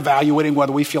 and we're evaluating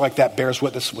whether we feel like that bears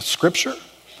witness with Scripture,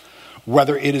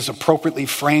 whether it is appropriately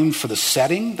framed for the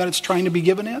setting that it's trying to be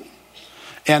given in,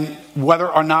 and whether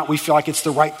or not we feel like it's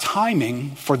the right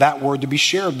timing for that word to be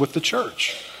shared with the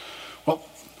church. Well,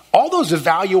 all those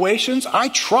evaluations, I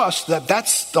trust that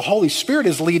that's the Holy Spirit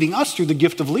is leading us through the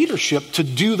gift of leadership to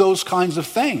do those kinds of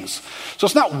things. So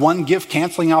it's not one gift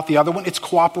canceling out the other one. It's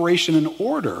cooperation and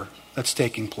order that's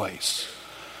taking place.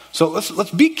 So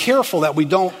let's be careful that we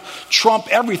don't trump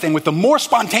everything with the more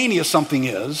spontaneous something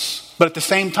is, but at the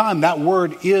same time, that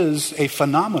word is a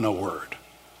phenomena word.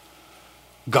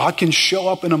 God can show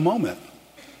up in a moment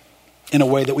in a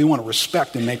way that we want to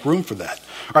respect and make room for that.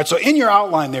 All right, so in your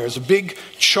outline there is a big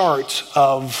chart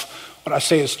of what I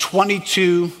say is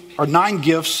 22 or 9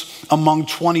 gifts among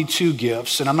 22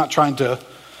 gifts. And I'm not trying to,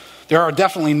 there are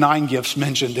definitely 9 gifts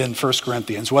mentioned in 1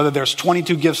 Corinthians. Whether there's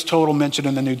 22 gifts total mentioned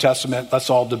in the New Testament, let's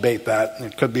all debate that.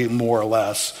 It could be more or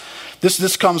less.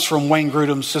 This comes from Wayne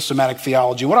Grudem's Systematic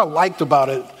Theology. What I liked about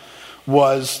it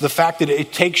was the fact that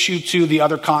it takes you to the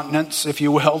other continents, if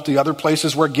you will, the other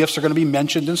places where gifts are going to be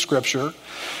mentioned in Scripture.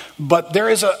 But there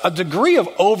is a degree of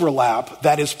overlap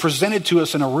that is presented to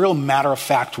us in a real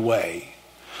matter-of-fact way.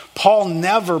 Paul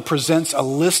never presents a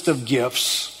list of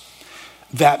gifts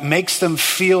that makes them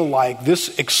feel like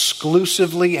this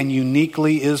exclusively and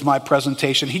uniquely is my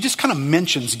presentation. He just kind of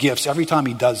mentions gifts every time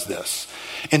he does this.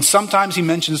 And sometimes he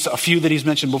mentions a few that he's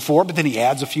mentioned before, but then he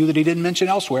adds a few that he didn't mention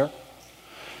elsewhere.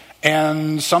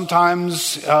 And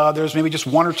sometimes there's maybe just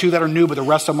 1 or 2 that are new, but the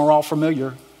rest of them are all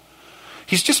familiar.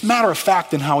 He's just matter of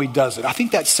fact in how he does it. I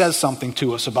think that says something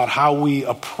to us about how we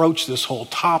approach this whole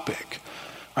topic.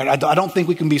 Right? I don't think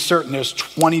we can be certain there's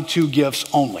 22 gifts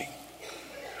only.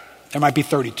 There might be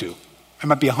 32. There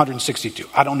might be 162.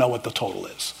 I don't know what the total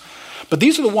is. But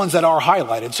these are the ones that are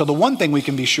highlighted. So the one thing we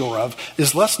can be sure of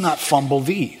is let's not fumble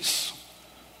these.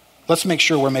 Let's make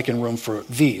sure we're making room for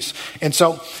these. And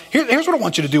so here's what I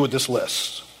want you to do with this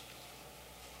list.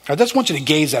 I just want you to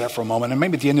gaze at it for a moment, and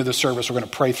maybe at the end of the service we're going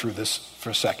to pray through this for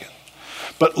a second.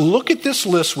 But look at this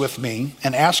list with me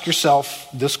and ask yourself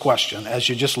this question as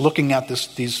you're just looking at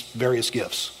these various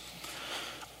gifts.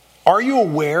 Are you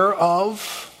aware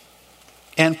of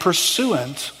and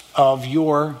pursuant of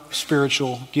your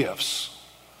spiritual gifts?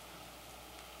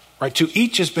 Right, to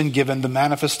each has been given the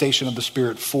manifestation of the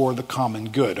Spirit for the common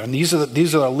good. And these are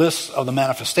the lists of the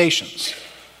manifestations.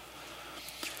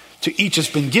 To each has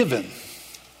been given.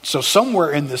 So somewhere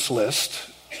in this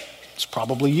list, it's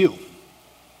probably you.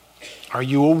 Are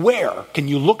you aware? Can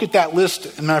you look at that list?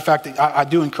 As a matter of fact, I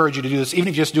do encourage you to do this, even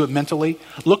if you just do it mentally.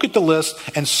 Look at the list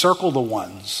and circle the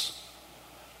ones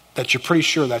that you're pretty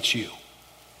sure that's you.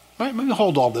 Right? Maybe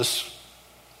hold all this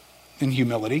in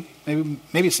humility.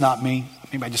 Maybe it's not me.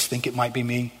 Maybe I just think it might be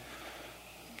me.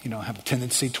 I have a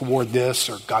tendency toward this,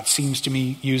 or God seems to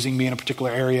me using me in a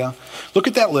particular area. Look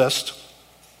at that list.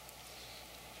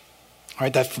 All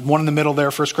right, that one in the middle there,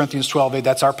 1 Corinthians 12,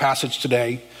 that's our passage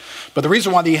today. But the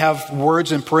reason why they have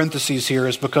words in parentheses here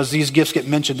is because these gifts get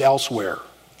mentioned elsewhere.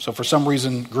 So for some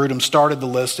reason, Grudem started the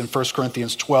list in 1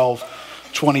 Corinthians 12,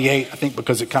 28, I think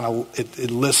because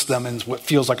it lists them in what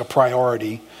feels like a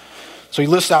priority. So he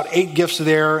lists out 8 gifts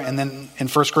there, and then in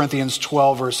 1 Corinthians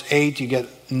 12, verse 8, you get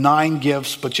 9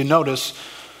 gifts, but you notice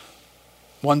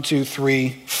 1, 2,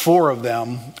 3, 4 of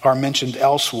them are mentioned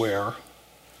elsewhere.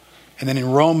 And then in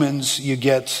Romans, you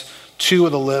get 2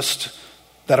 of the list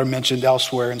that are mentioned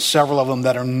elsewhere, and several of them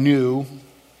that are new.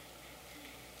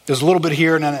 There's a little bit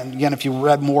here, and again, if you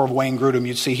read more of Wayne Grudem,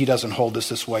 you'd see he doesn't hold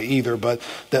this way either. But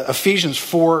the Ephesians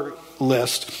 4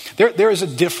 list, there is a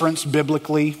difference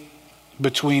biblically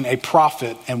between a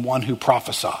prophet and one who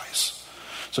prophesies.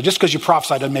 So just because you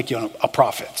prophesy doesn't make you a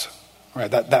prophet. Right?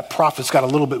 That prophet's got a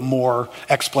little bit more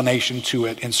explanation to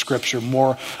it in Scripture,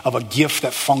 more of a gift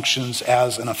that functions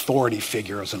as an authority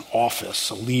figure, as an office,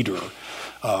 a leader.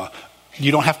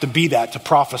 You don't have to be that to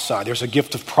prophesy. There's a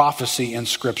gift of prophecy in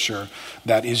Scripture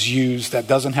that is used that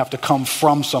doesn't have to come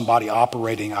from somebody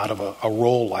operating out of a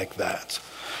role like that.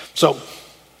 So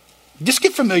just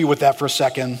get familiar with that for a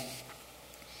second.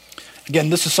 Again,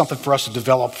 this is something for us to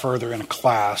develop further in a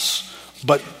class.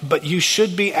 But you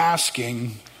should be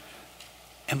asking,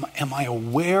 am I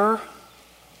aware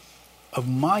of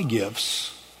my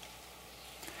gifts?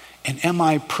 And am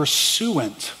I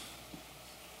pursuant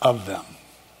of them?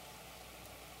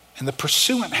 And the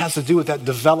pursuant has to do with that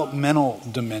developmental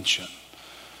dimension.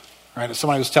 Right?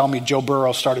 Somebody was telling me Joe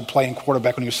Burrow started playing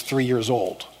quarterback when he was 3 years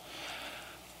old.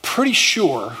 Pretty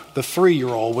sure the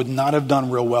 3-year-old would not have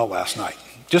done real well last night.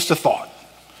 Just a thought.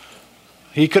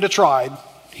 He could have tried.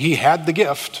 He had the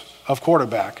gift of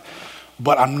quarterback.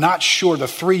 But I'm not sure the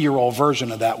 3-year-old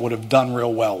version of that would have done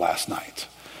real well last night.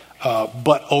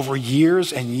 But over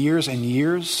years and years and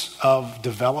years of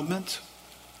development,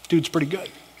 dude's pretty good.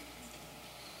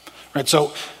 Right,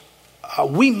 so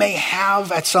we may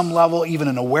have at some level even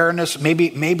an awareness,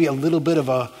 maybe a little bit of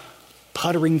a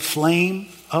puttering flame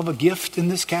of a gift in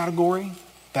this category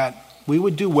that we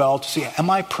would do well to see, am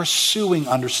I pursuing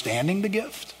understanding the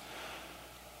gift?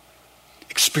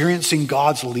 Experiencing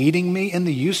God's leading me in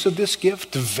the use of this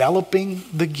gift, developing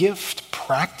the gift,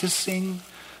 practicing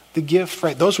the gift,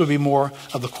 right? Those would be more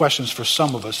of the questions for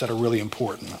some of us that are really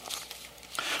important. All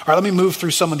right, let me move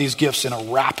through some of these gifts in a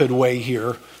rapid way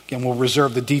here. Again, we'll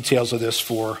reserve the details of this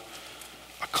for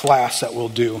a class that we'll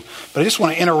do. But I just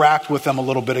want to interact with them a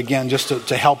little bit again, just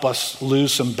to help us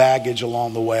lose some baggage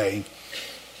along the way.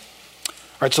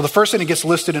 All right, so the first thing that gets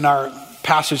listed in our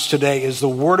passage today is the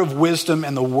word of wisdom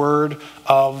and the word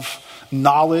of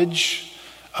knowledge.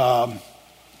 And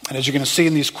as you're going to see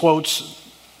in these quotes,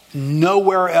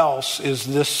 nowhere else is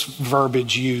this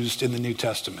verbiage used in the New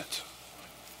Testament.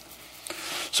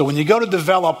 So when you go to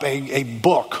develop a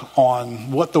book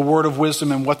on what the word of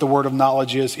wisdom and what the word of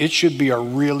knowledge is, it should be a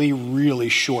really, really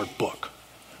short book.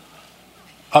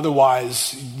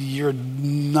 Otherwise, you're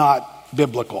not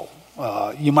biblical.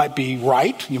 You might be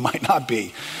right, you might not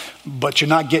be, but you're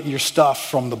not getting your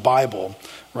stuff from the Bible,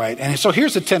 right? And so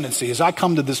here's the tendency. As I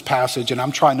come to this passage and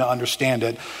I'm trying to understand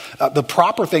it, the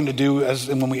proper thing to do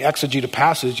when we exegete a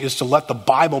passage is to let the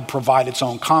Bible provide its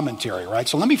own commentary, right?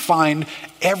 So let me find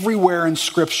everywhere in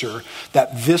Scripture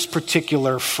that this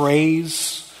particular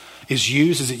phrase is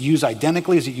used. Is it used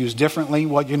identically? Is it used differently?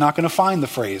 Well, you're not going to find the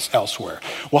phrase elsewhere.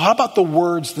 Well, how about the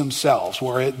words themselves,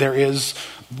 where there is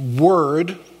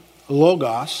word,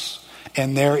 logos,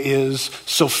 and there is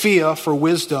Sophia for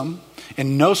wisdom,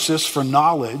 and gnosis for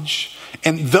knowledge,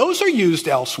 and those are used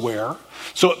elsewhere.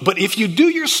 So, but if you do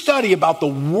your study about the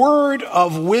word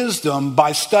of wisdom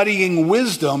by studying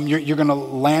wisdom, you're going to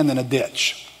land in a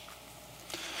ditch.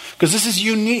 Because this is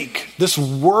unique. This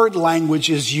word language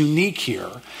is unique here.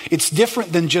 It's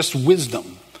different than just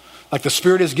wisdom. Like the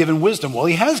Spirit has given wisdom. Well,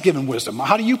 He has given wisdom.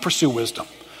 How do you pursue wisdom?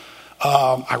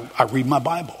 I read my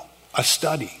Bible. I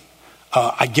study.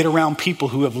 I get around people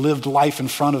who have lived life in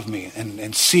front of me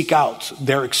and seek out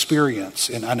their experience.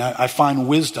 And I find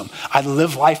wisdom. I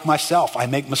live life myself. I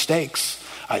make mistakes.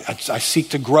 I seek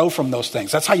to grow from those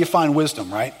things. That's how you find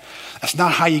wisdom, right? That's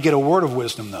not how you get a word of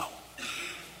wisdom, though.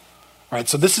 Right?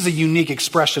 So this is a unique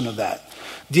expression of that.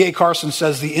 D.A. Carson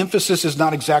says the emphasis is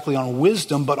not exactly on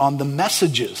wisdom, but on the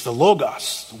messages, the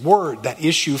logos, the word that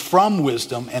issue from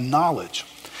wisdom and knowledge.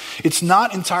 It's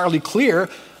not entirely clear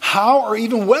how or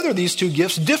even whether these two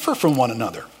gifts differ from one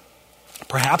another.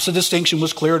 Perhaps the distinction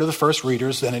was clearer to the first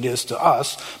readers than it is to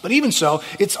us, but even so,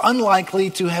 it's unlikely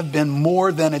to have been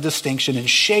more than a distinction in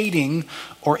shading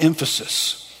or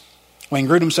emphasis. Wayne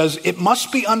Grudem says, it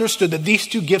must be understood that these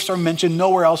two gifts are mentioned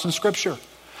nowhere else in Scripture.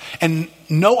 And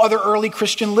no other early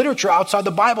Christian literature outside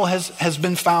the Bible has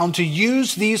been found to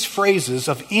use these phrases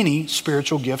of any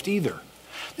spiritual gift either.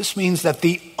 This means that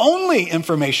the only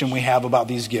information we have about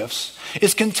these gifts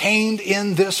is contained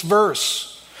in this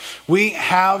verse, We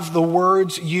have the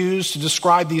words used to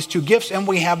describe these two gifts, and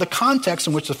we have the context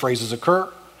in which the phrases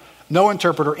occur. No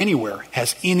interpreter anywhere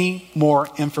has any more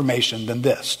information than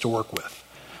this to work with.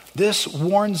 This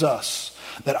warns us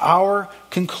that our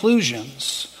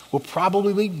conclusions will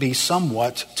probably be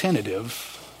somewhat tentative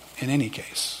in any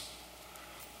case.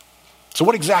 So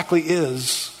what exactly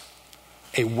is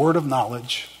a word of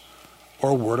knowledge or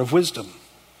a word of wisdom?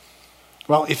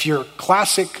 Well, if your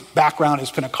classic background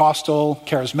is Pentecostal,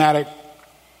 charismatic,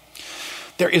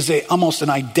 there is almost an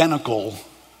identical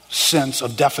sense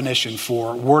of definition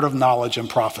for word of knowledge and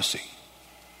prophecy.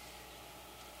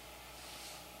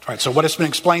 All right, so what has been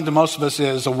explained to most of us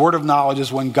is a word of knowledge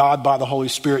is when God by the Holy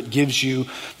Spirit gives you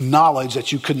knowledge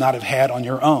that you could not have had on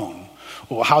your own.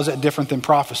 Well, how is that different than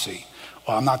prophecy?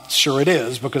 Well, I'm not sure it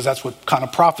is, because that's what kind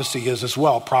of prophecy is as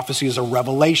well. Prophecy is a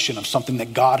revelation of something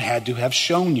that God had to have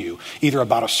shown you, either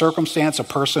about a circumstance, a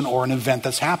person, or an event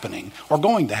that's happening or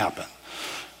going to happen.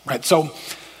 Right? So,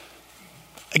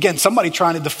 again, somebody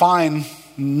trying to define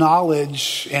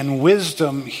knowledge and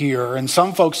wisdom here, and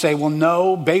some folks say, well,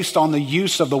 no, based on the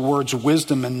use of the words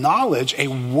wisdom and knowledge, a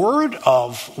word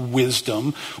of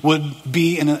wisdom would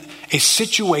be in a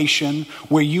situation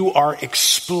where you are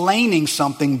explaining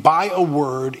something by a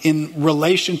word in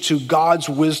relation to God's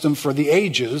wisdom for the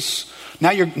ages.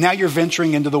 Now you're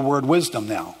venturing into the word wisdom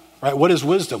now. Right? What is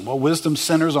wisdom? Well, wisdom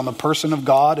centers on the person of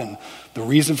God and the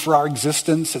reason for our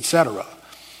existence, etc.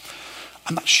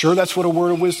 I'm not sure that's what a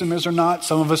word of wisdom is or not.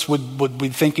 Some of us would be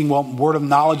thinking, well, word of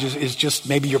knowledge is just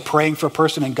maybe you're praying for a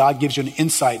person and God gives you an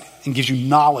insight and gives you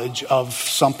knowledge of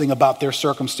something about their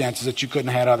circumstances that you couldn't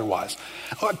have had otherwise.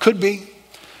 Well, it could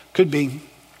be.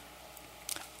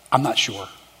 I'm not sure.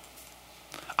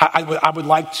 I would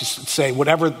like to say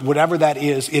whatever that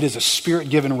is, it is a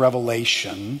spirit-given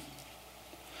revelation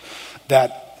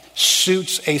that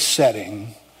suits a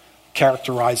setting,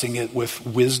 characterizing it with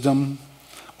wisdom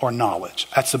or knowledge.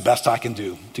 That's the best I can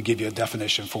do to give you a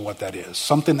definition for what that is.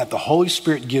 Something that the Holy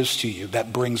Spirit gives to you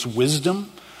that brings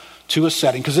wisdom to a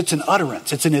setting, because it's an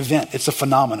utterance, it's an event, it's a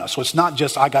phenomena. So it's not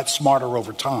just I got smarter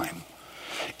over time.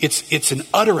 It's an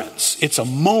utterance, it's a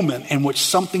moment in which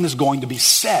something is going to be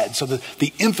said. So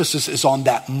the emphasis is on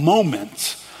that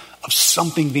moment of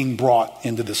something being brought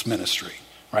into this ministry.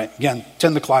 Right? Again,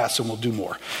 attend the class and we'll do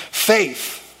more.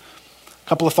 Faith. A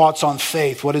couple of thoughts on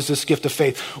faith. What is this gift of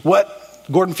faith? What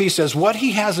Gordon Fee says, what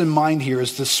he has in mind here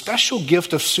is the special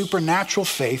gift of supernatural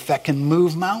faith that can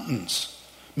move mountains.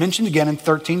 Mentioned again in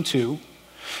 13:2.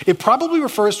 It probably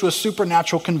refers to a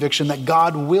supernatural conviction that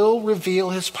God will reveal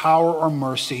his power or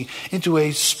mercy in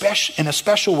a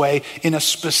special way in a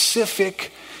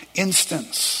specific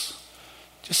instance.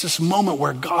 Just this moment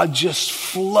where God just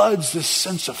floods this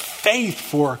sense of faith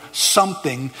for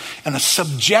something, and a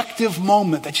subjective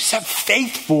moment that you just have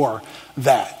faith for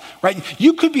that. Right?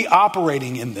 You could be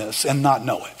operating in this and not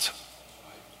know it.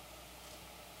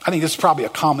 I think this is probably a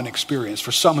common experience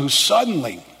for some who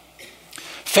suddenly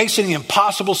facing an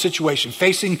impossible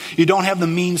situation, you don't have the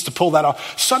means to pull that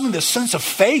off. Suddenly this sense of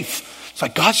faith, it's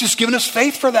like God's just given us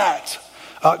faith for that.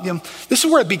 This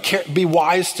is where it'd be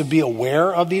wise to be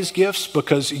aware of these gifts,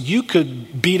 because you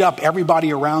could beat up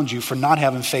everybody around you for not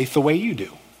having faith the way you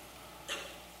do.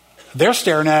 They're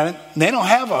staring at it, and they don't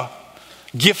have a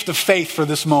gift of faith for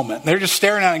this moment. They're just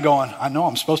staring at it going, I know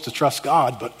I'm supposed to trust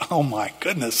God, but oh my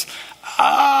goodness.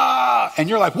 And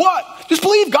you're like, what? Just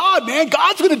believe God, man.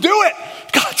 God's going to do it.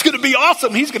 God's going to be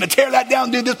awesome. He's going to tear that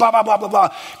down, do this, blah, blah, blah, blah,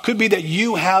 blah. Could be that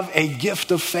you have a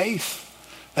gift of faith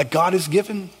that God has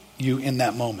given you in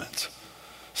that moment.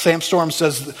 Sam Storm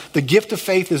says, the gift of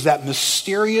faith is that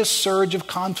mysterious surge of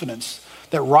confidence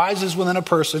that rises within a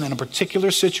person in a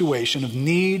particular situation of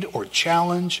need or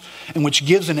challenge, and which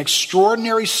gives an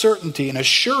extraordinary certainty and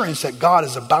assurance that God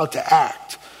is about to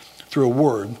act through a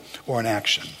word or an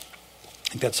action. I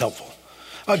think that's helpful.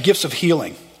 Gifts of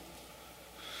healing.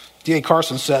 D.A.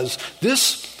 Carson says,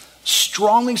 this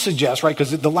strongly suggests, right,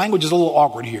 because the language is a little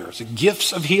awkward here. Is it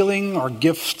gifts of healing or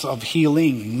gifts of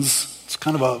healings? It's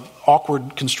kind of an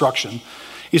awkward construction.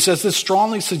 He says this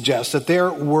strongly suggests that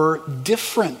there were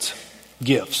different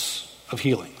gifts of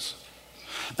healings.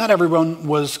 Not everyone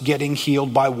was getting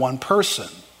healed by one person.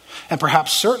 And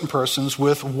perhaps certain persons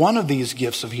with one of these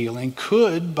gifts of healing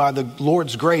could, by the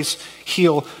Lord's grace,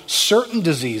 heal certain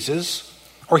diseases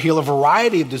or heal a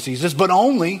variety of diseases, but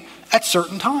only at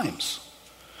certain times.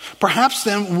 Perhaps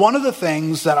then one of the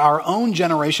things that our own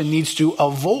generation needs to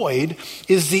avoid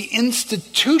is the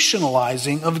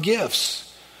institutionalizing of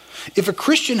gifts. If a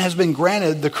Christian has been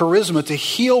granted the charisma to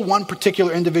heal one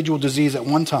particular individual disease at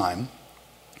one time,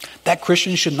 That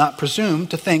Christian should not presume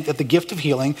to think that the gift of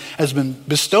healing has been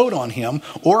bestowed on him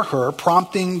or her,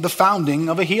 prompting the founding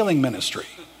of a healing ministry.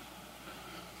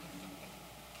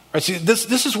 Right, see,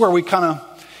 this is where we kind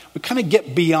of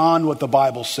get beyond what the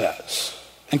Bible says.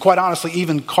 And quite honestly,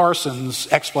 even Carson's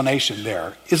explanation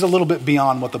there is a little bit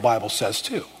beyond what the Bible says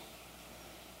too.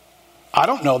 I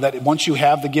don't know that once you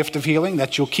have the gift of healing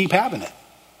that you'll keep having it.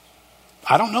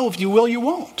 I don't know if you will, you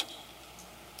won't.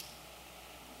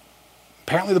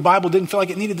 Apparently the Bible didn't feel like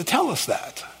it needed to tell us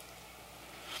that.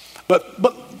 But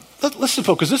let's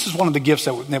suppose, because this is one of the gifts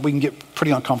that we can get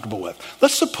pretty uncomfortable with.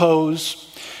 Let's suppose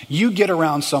you get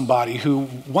around somebody who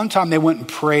one time they went and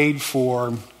prayed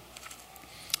for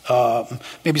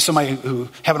maybe somebody who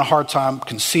having a hard time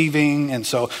conceiving, and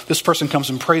so this person comes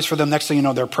and prays for them. Next thing you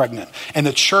know, they're pregnant. And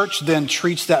the church then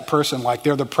treats that person like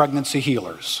they're the pregnancy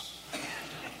healers.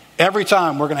 Every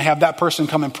time we're going to have that person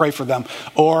come and pray for them.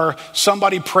 Or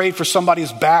somebody prayed for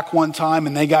somebody's back one time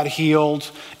and they got healed,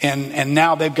 and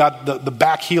now they've got the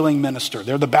back healing minister.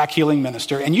 They're the back healing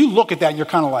minister. And you look at that and you're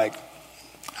kind of like,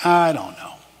 I don't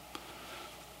know.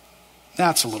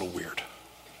 That's a little weird.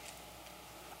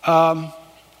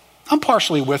 I'm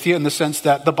partially with you in the sense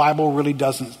that the Bible really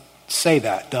doesn't say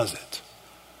that, does it?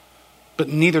 But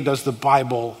neither does the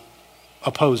Bible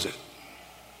oppose it.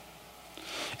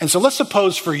 And so let's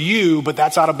suppose for you, but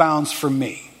that's out of bounds for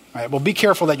me. Right? Well, be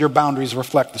careful that your boundaries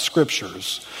reflect the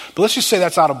scriptures. But let's just say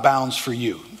that's out of bounds for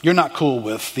you. You're not cool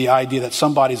with the idea that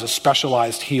somebody's a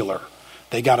specialized healer.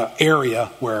 They got an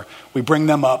area where we bring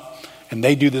them up and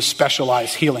they do this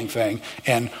specialized healing thing.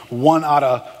 And 1 out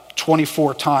of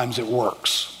 24 times it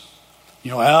works.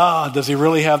 You know, does he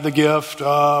really have the gift? We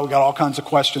got all kinds of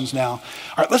questions now. All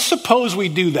right, let's suppose we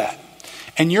do that.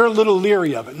 And you're a little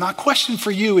leery of it. Now, a question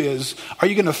for you is, are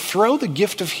you going to throw the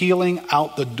gift of healing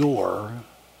out the door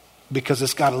because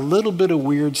it's got a little bit of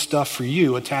weird stuff for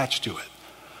you attached to it?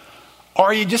 Or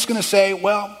are you just going to say,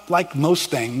 well, like most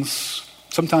things,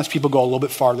 sometimes people go a little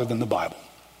bit farther than the Bible.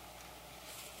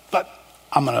 But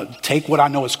I'm going to take what I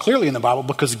know is clearly in the Bible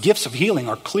because gifts of healing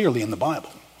are clearly in the Bible.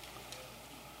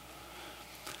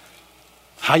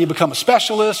 How you become a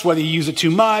specialist, whether you use it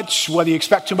too much, whether you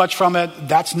expect too much from it,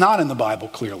 that's not in the Bible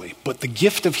clearly. But the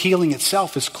gift of healing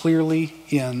itself is clearly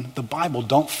in the Bible.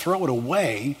 Don't throw it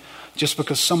away just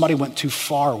because somebody went too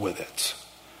far with it.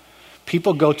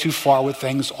 People go too far with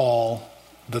things all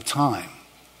the time.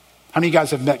 How many of you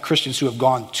guys have met Christians who have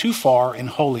gone too far in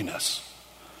holiness?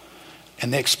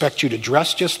 And they expect you to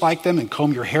dress just like them and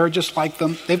comb your hair just like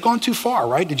them. They've gone too far,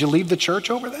 right? Did you leave the church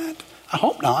over that? I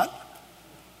hope not.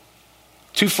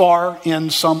 Too far in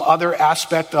some other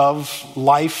aspect of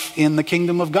life in the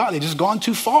kingdom of God. They've just gone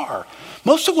too far.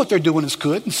 Most of what they're doing is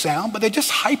good and sound, but they're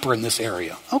just hyper in this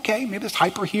area. Okay, maybe there's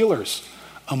hyper healers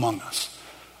among us.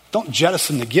 Don't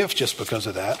jettison the gift just because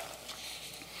of that.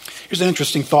 Here's an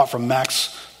interesting thought from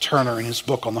Max Turner in his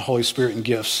book on the Holy Spirit and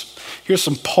gifts. Here's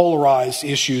some polarized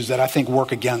issues that I think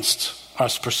work against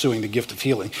us pursuing the gift of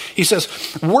healing. He says,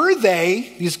 were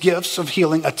these gifts of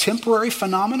healing, a temporary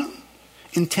phenomenon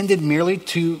intended merely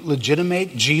to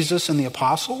legitimate Jesus and the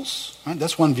apostles? Right?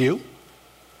 That's one view.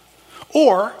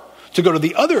 Or, to go to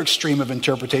the other extreme of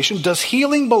interpretation, does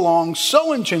healing belong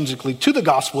so intrinsically to the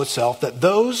gospel itself that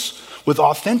those with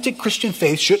authentic Christian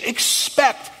faith should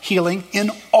expect healing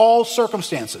in all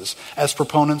circumstances, as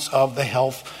proponents of the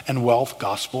health and wealth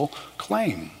gospel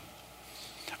claim?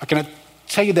 I can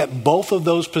tell you that both of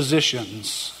those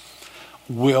positions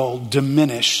will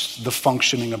diminish the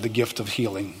functioning of the gift of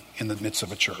healing in the midst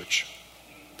of a church.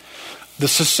 The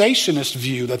cessationist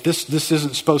view that this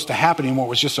isn't supposed to happen anymore,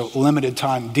 was just a limited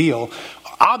time deal,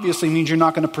 obviously means you're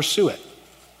not going to pursue it.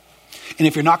 And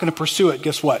if you're not going to pursue it,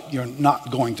 guess what? You're not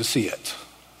going to see it.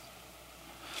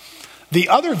 The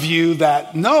other view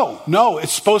that no,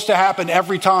 it's supposed to happen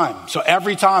every time. So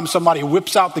every time somebody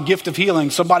whips out the gift of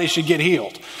healing, somebody should get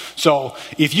healed. So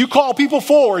if you call people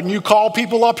forward and you call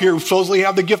people up here who supposedly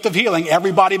have the gift of healing,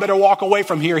 everybody better walk away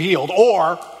from here healed.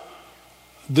 Or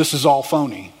this is all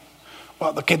phony.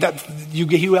 Well, okay,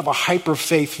 you have a hyper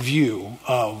faith view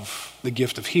of the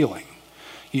gift of healing.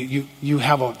 You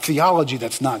have a theology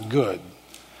that's not good.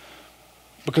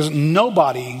 Because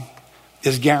nobody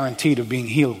is guaranteed of being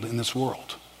healed in this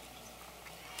world.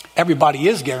 Everybody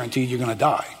is guaranteed you're going to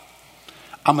die.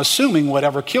 I'm assuming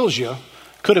whatever kills you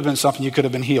could have been something you could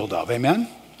have been healed of. Amen?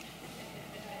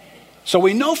 So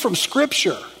we know from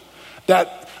Scripture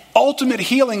that ultimate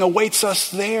healing awaits us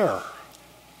there.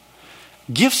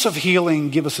 Gifts of healing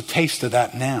give us a taste of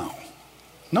that now.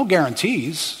 No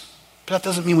guarantees, but that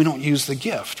doesn't mean we don't use the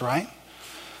gift, right?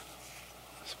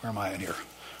 So where am I in here?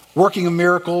 Working of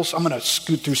miracles. I'm going to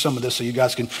scoot through some of this so you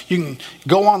can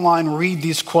go online, read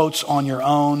these quotes on your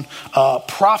own.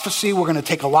 Prophecy, we're going to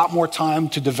take a lot more time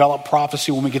to develop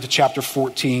prophecy when we get to chapter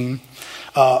 14.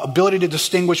 Ability to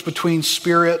distinguish between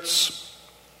spirits.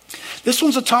 This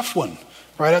one's a tough one,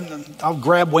 right? I'll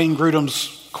grab Wayne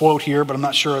Grudem's quote here, but I'm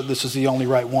not sure this is the only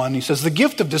right one. He says, the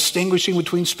gift of distinguishing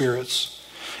between spirits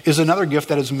is another gift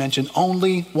that is mentioned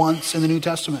only once in the New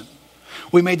Testament.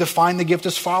 We may define the gift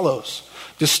as follows: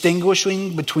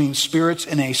 distinguishing between spirits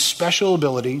in a special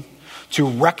ability to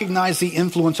recognize the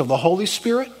influence of the Holy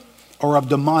Spirit or of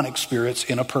demonic spirits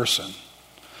in a person.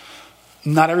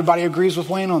 Not everybody agrees with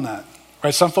Wayne on that.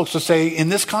 Right? Some folks will say, in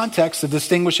this context, the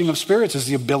distinguishing of spirits is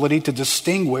the ability to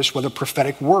distinguish whether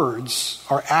prophetic words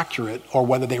are accurate or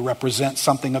whether they represent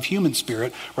something of human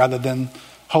spirit rather than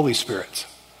Holy Spirit.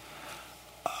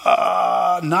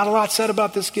 Not a lot said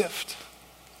about this gift.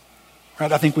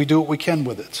 Right? I think we do what we can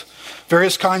with it.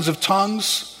 Various kinds of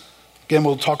tongues. Again,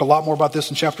 we'll talk a lot more about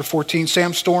this in chapter 14.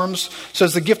 Sam Storms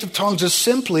says the gift of tongues is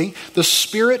simply the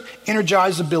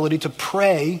spirit-energized ability to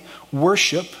pray,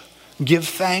 worship, give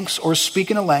thanks, or speak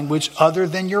in a language other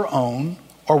than your own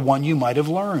or one you might have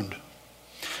learned.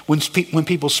 When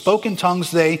people spoke in tongues,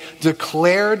 they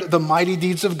declared the mighty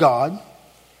deeds of God.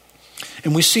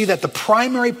 And we see that the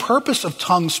primary purpose of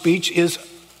tongue speech is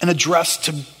an address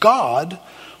to God,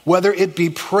 whether it be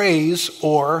praise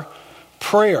or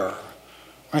prayer.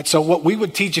 Right, so what we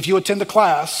would teach, if you attend a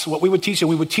class, what we would teach, and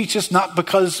we would teach this not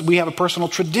because we have a personal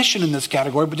tradition in this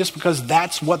category, but just because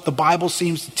that's what the Bible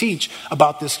seems to teach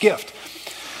about this gift.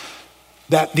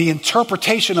 That the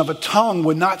interpretation of a tongue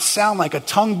would not sound like a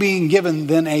tongue being given,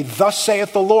 then a thus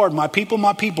saith the Lord, my people,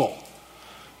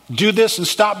 do this and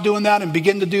stop doing that and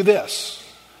begin to do this.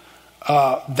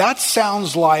 That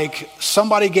sounds like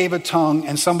somebody gave a tongue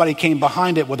and somebody came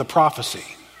behind it with a prophecy.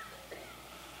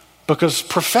 Because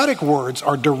prophetic words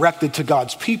are directed to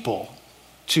God's people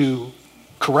to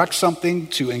correct something,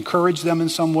 to encourage them in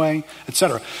some way,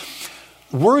 etc.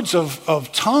 Words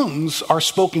of tongues are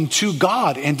spoken to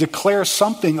God and declare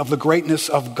something of the greatness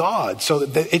of God, so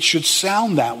that it should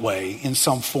sound that way in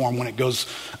some form when it goes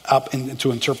up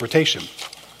into interpretation.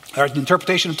 All right, the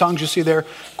interpretation of tongues, you see there,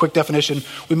 quick definition.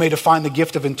 We may define the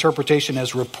gift of interpretation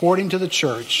as reporting to the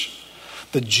church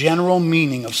the general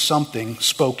meaning of something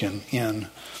spoken in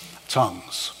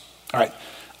tongues. All right.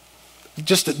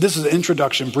 This is an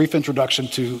introduction, brief introduction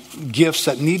to gifts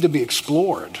that need to be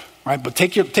explored. Right? But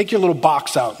take your little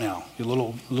box out now. Your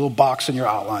little box in your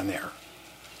outline there.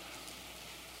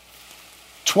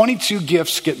 22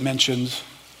 gifts get mentioned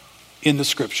in the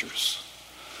scriptures,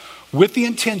 with the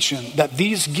intention that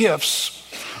these gifts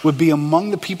would be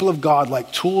among the people of God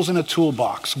like tools in a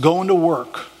toolbox, going to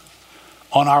work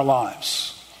on our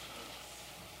lives.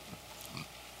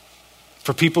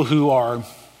 For people who are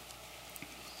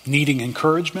needing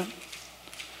encouragement,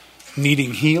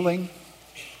 needing healing,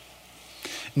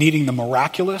 needing the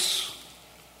miraculous.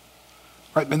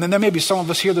 Right? And then there may be some of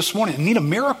us here this morning that need a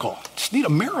miracle. Just need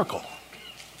a miracle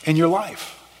in your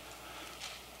life.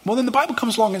 Well, then the Bible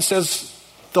comes along and says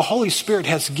the Holy Spirit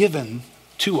has given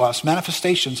to us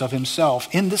manifestations of himself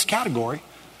in this category,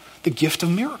 the gift of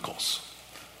miracles.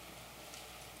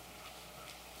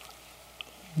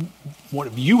 What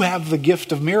if you have the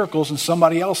gift of miracles and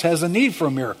somebody else has a need for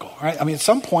a miracle, right? I mean, at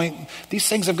some point, these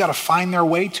things have got to find their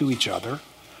way to each other.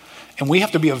 And we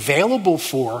have to be available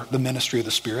for the ministry of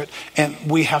the Spirit. And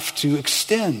we have to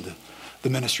extend the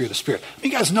ministry of the Spirit.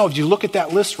 You guys know, if you look at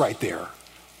that list right there,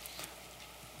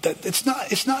 that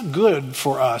it's not good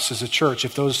for us as a church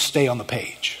if those stay on the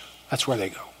page. That's where they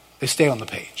go. They stay on the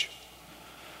page.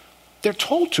 They're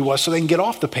told to us so they can get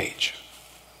off the page.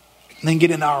 And then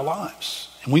get into our lives.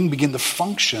 And we can begin to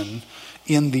function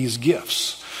in these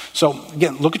gifts. So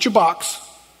again, look at your box.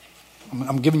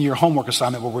 I'm giving you your homework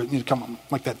assignment where you come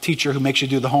like that teacher who makes you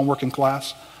do the homework in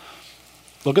class.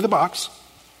 Look at the box.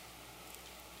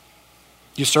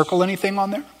 You circle anything on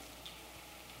there?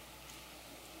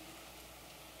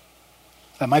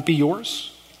 That might be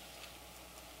yours.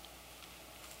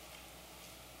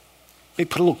 Maybe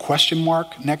put a little question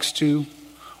mark next to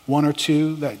one or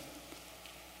two that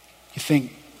you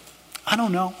think, I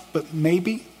don't know, but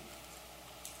maybe.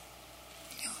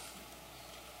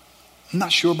 I'm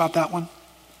not sure about that one.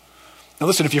 Now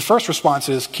listen, if your first response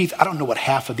is, Keith, I don't know what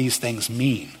half of these things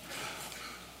mean.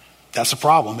 That's a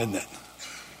problem, isn't it?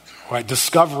 Right?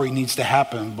 Discovery needs to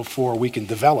happen before we can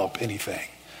develop anything.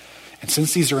 And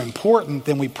since these are important,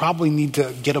 then we probably need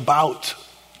to get about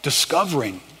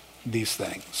discovering these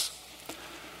things.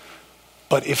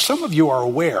 But if some of you are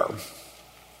aware,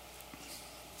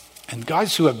 and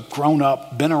guys who have grown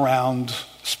up, been around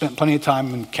spent plenty of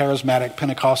time in charismatic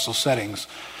Pentecostal settings,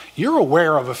 you're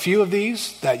aware of a few of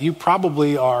these that you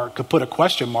probably could put a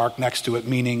question mark next to it,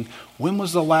 meaning, when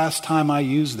was the last time I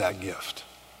used that gift?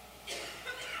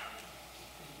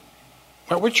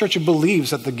 Our church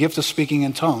believes that the gift of speaking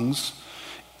in tongues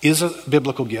is a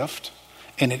biblical gift,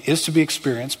 and it is to be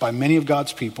experienced by many of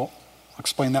God's people. I'll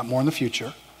explain that more in the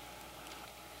future.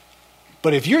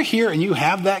 But if you're here and you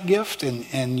have that gift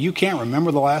and you can't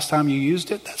remember the last time you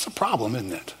used it, that's a problem,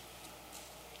 isn't it?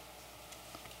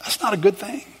 That's not a good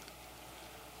thing.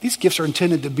 These gifts are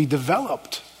intended to be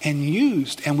developed and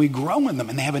used, and we grow in them,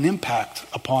 and they have an impact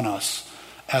upon us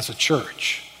as a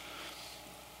church.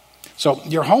 So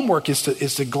your homework is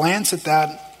to glance at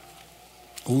that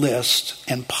list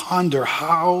and ponder,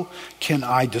 how can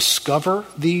I discover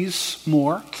these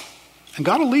more? And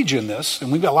God will lead you in this,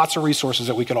 and we've got lots of resources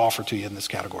that we could offer to you in this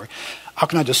category. How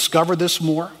can I discover this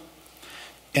more?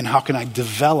 And how can I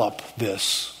develop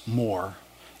this more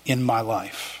in my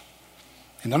life?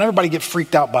 And don't everybody get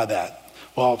freaked out by that.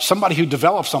 Well, somebody who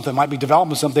develops something might be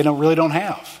developing something they really don't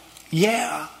have.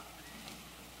 Yeah.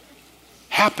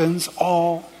 Happens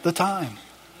all the time.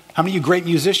 How many of you great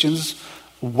musicians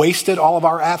wasted all of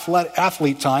our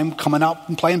athlete time coming out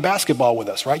and playing basketball with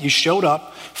us, right? You showed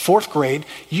up, 4th grade.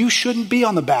 You shouldn't be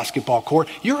on the basketball court.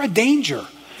 You're a danger.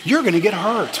 You're going to get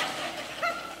hurt.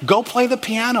 Go play the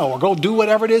piano or go do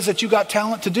whatever it is that you got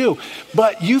talent to do.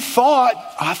 But you thought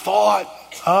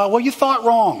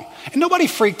wrong. And nobody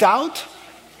freaked out,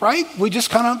 right? We just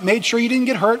kind of made sure you didn't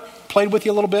get hurt, played with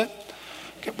you a little bit.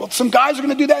 Okay, well, some guys are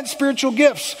going to do that in spiritual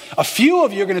gifts. A few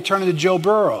of you are going to turn into Joe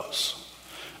Burrows.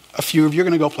 A few of you are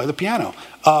going to go play the piano.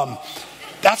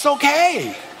 That's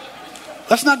okay.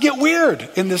 Let's not get weird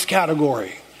in this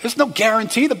category. There's no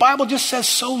guarantee. The Bible just says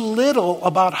so little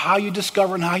about how you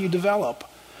discover and how you develop.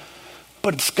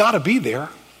 But it's got to be there,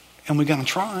 and we're going to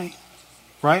try,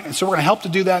 right? And so we're going to help to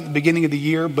do that at the beginning of the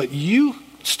year, but you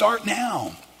start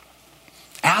now.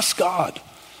 Ask God,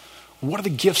 what are the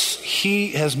gifts he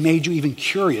has made you even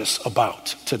curious about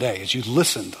today as you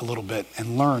listened a little bit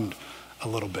and learned a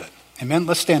little bit? Amen?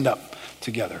 Let's stand up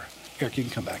together. Eric, you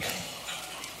can come back.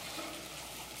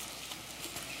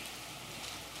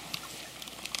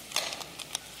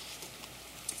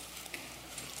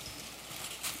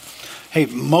 Hey,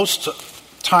 most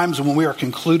times when we are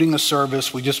concluding the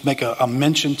service, we just make a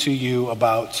mention to you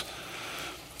about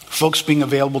folks being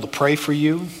available to pray for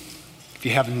you if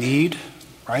you have a need,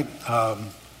 right?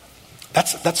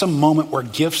 That's a moment where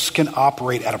gifts can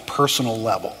operate at a personal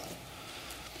level.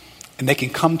 And they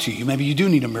can come to you. Maybe you do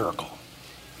need a miracle.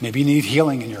 Maybe you need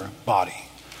healing in your body.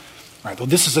 Right? Well,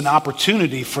 this is an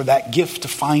opportunity for that gift to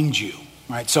find you.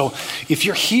 Right? So if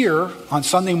you're here on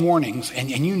Sunday mornings and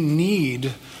you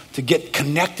need to get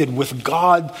connected with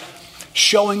God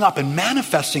showing up and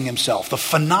manifesting himself, the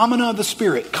phenomena of the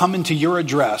Spirit coming to your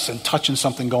address and touching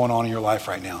something going on in your life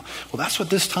right now. Well, that's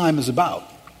what this time is about.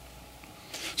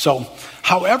 So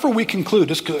however we conclude,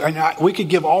 we could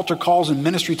give altar calls and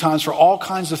ministry times for all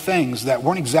kinds of things that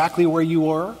weren't exactly where you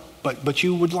were, but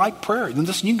you would like prayer. And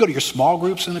you can go to your small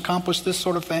groups and accomplish this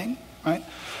sort of thing, right?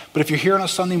 But if you're here on a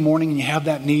Sunday morning and you have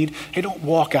that need, hey, don't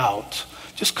walk out.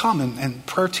 Just come and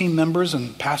prayer team members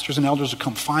and pastors and elders will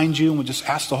come find you, and we'll just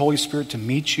ask the Holy Spirit to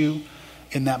meet you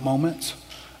in that moment.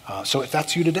 So if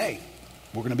that's you today,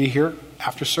 we're going to be here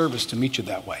after service to meet you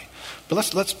that way.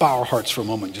 But let's bow our hearts for a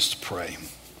moment just to pray.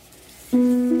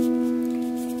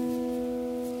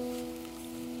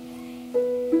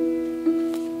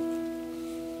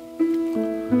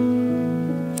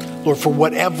 Lord, for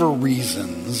whatever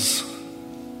reasons,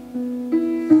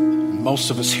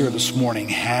 most of us here this morning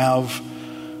have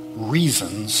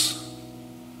reasons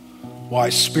why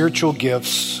spiritual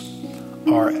gifts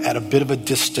are at a bit of a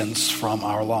distance from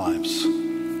our lives.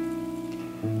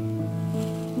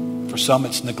 For some,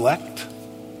 it's neglect.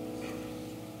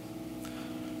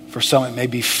 For some, it may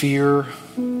be fear,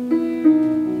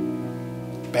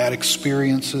 bad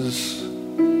experiences.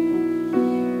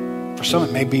 For some,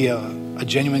 it may be a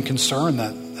genuine concern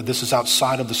that this is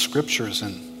outside of the scriptures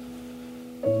and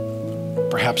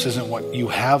perhaps isn't what you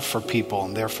have for people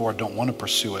and therefore don't want to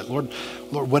pursue it. Lord,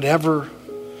 whatever,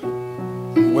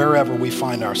 wherever we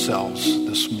find ourselves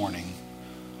this morning,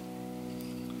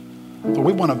 Lord,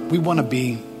 we want to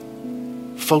be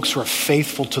folks who are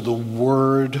faithful to the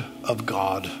Word of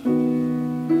God.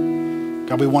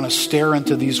 God, we want to stare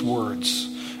into these words,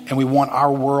 and we want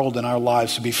our world and our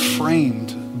lives to be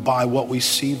framed by what we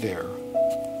see there.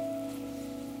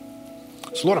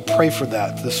 So Lord, I pray for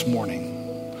that this morning.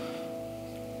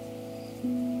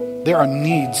 There are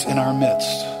needs in our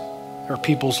midst. There are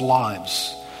people's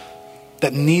lives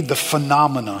that need the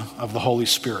phenomena of the Holy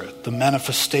Spirit, the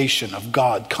manifestation of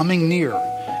God coming near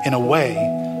in a way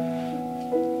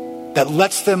that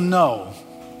lets them know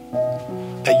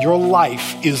that your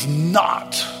life is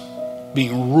not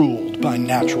being ruled by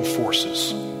natural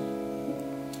forces.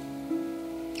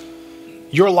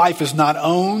 Your life is not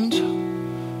owned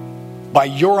by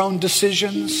your own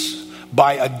decisions,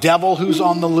 by a devil who's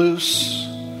on the loose,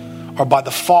 or by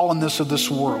the fallenness of this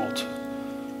world.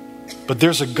 But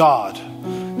there's a God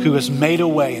who has made a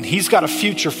way, and he's got a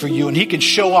future for you, and he can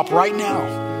show up right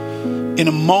now in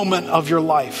a moment of your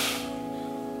life.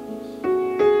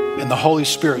 And the Holy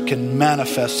Spirit can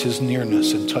manifest his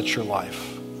nearness and touch your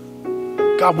life.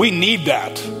 God, we need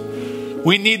that.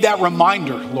 We need that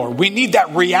reminder, Lord. We need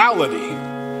that reality.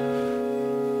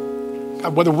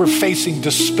 God, whether we're facing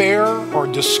despair or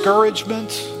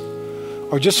discouragement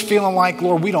or just feeling like,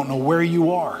 Lord, we don't know where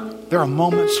you are. There are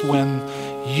moments when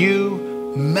you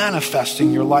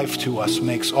manifesting your life to us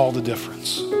makes all the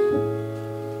difference.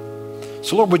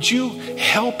 So Lord, would you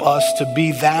help us to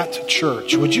be that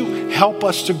church? Would you help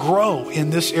us to grow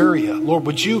in this area? Lord,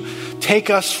 would you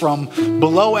take us from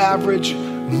below average,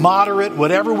 moderate,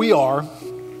 whatever we are,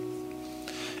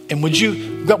 and would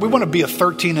you, God, we want to be a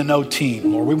 13-0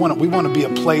 team, Lord. We want to be a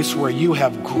place where you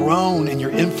have grown in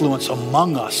your influence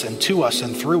among us and to us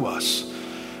and through us,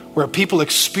 where people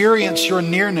experience your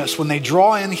nearness when they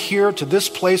draw in here to this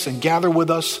place and gather with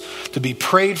us to be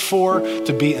prayed for,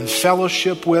 to be in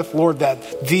fellowship with, Lord,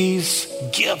 that these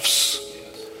gifts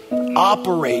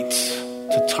operate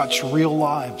to touch real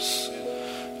lives.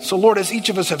 So, Lord, as each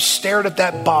of us have stared at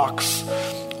that box,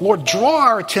 Lord, draw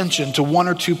our attention to one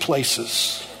or two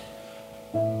places.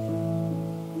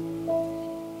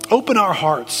 Open our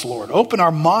hearts, Lord. Open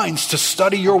our minds to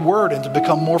study your word and to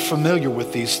become more familiar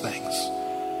with these things.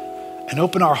 And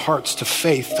open our hearts to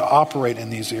faith to operate in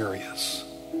these areas.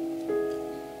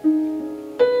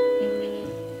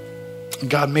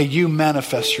 God, may you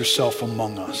manifest yourself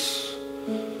among us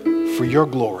for your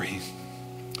glory,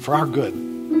 for our good.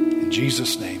 In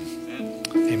Jesus' name,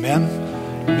 amen.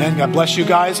 Amen. God bless you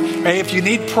guys. Hey, if you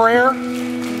need prayer,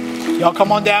 y'all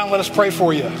come on down. Let us pray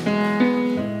for you.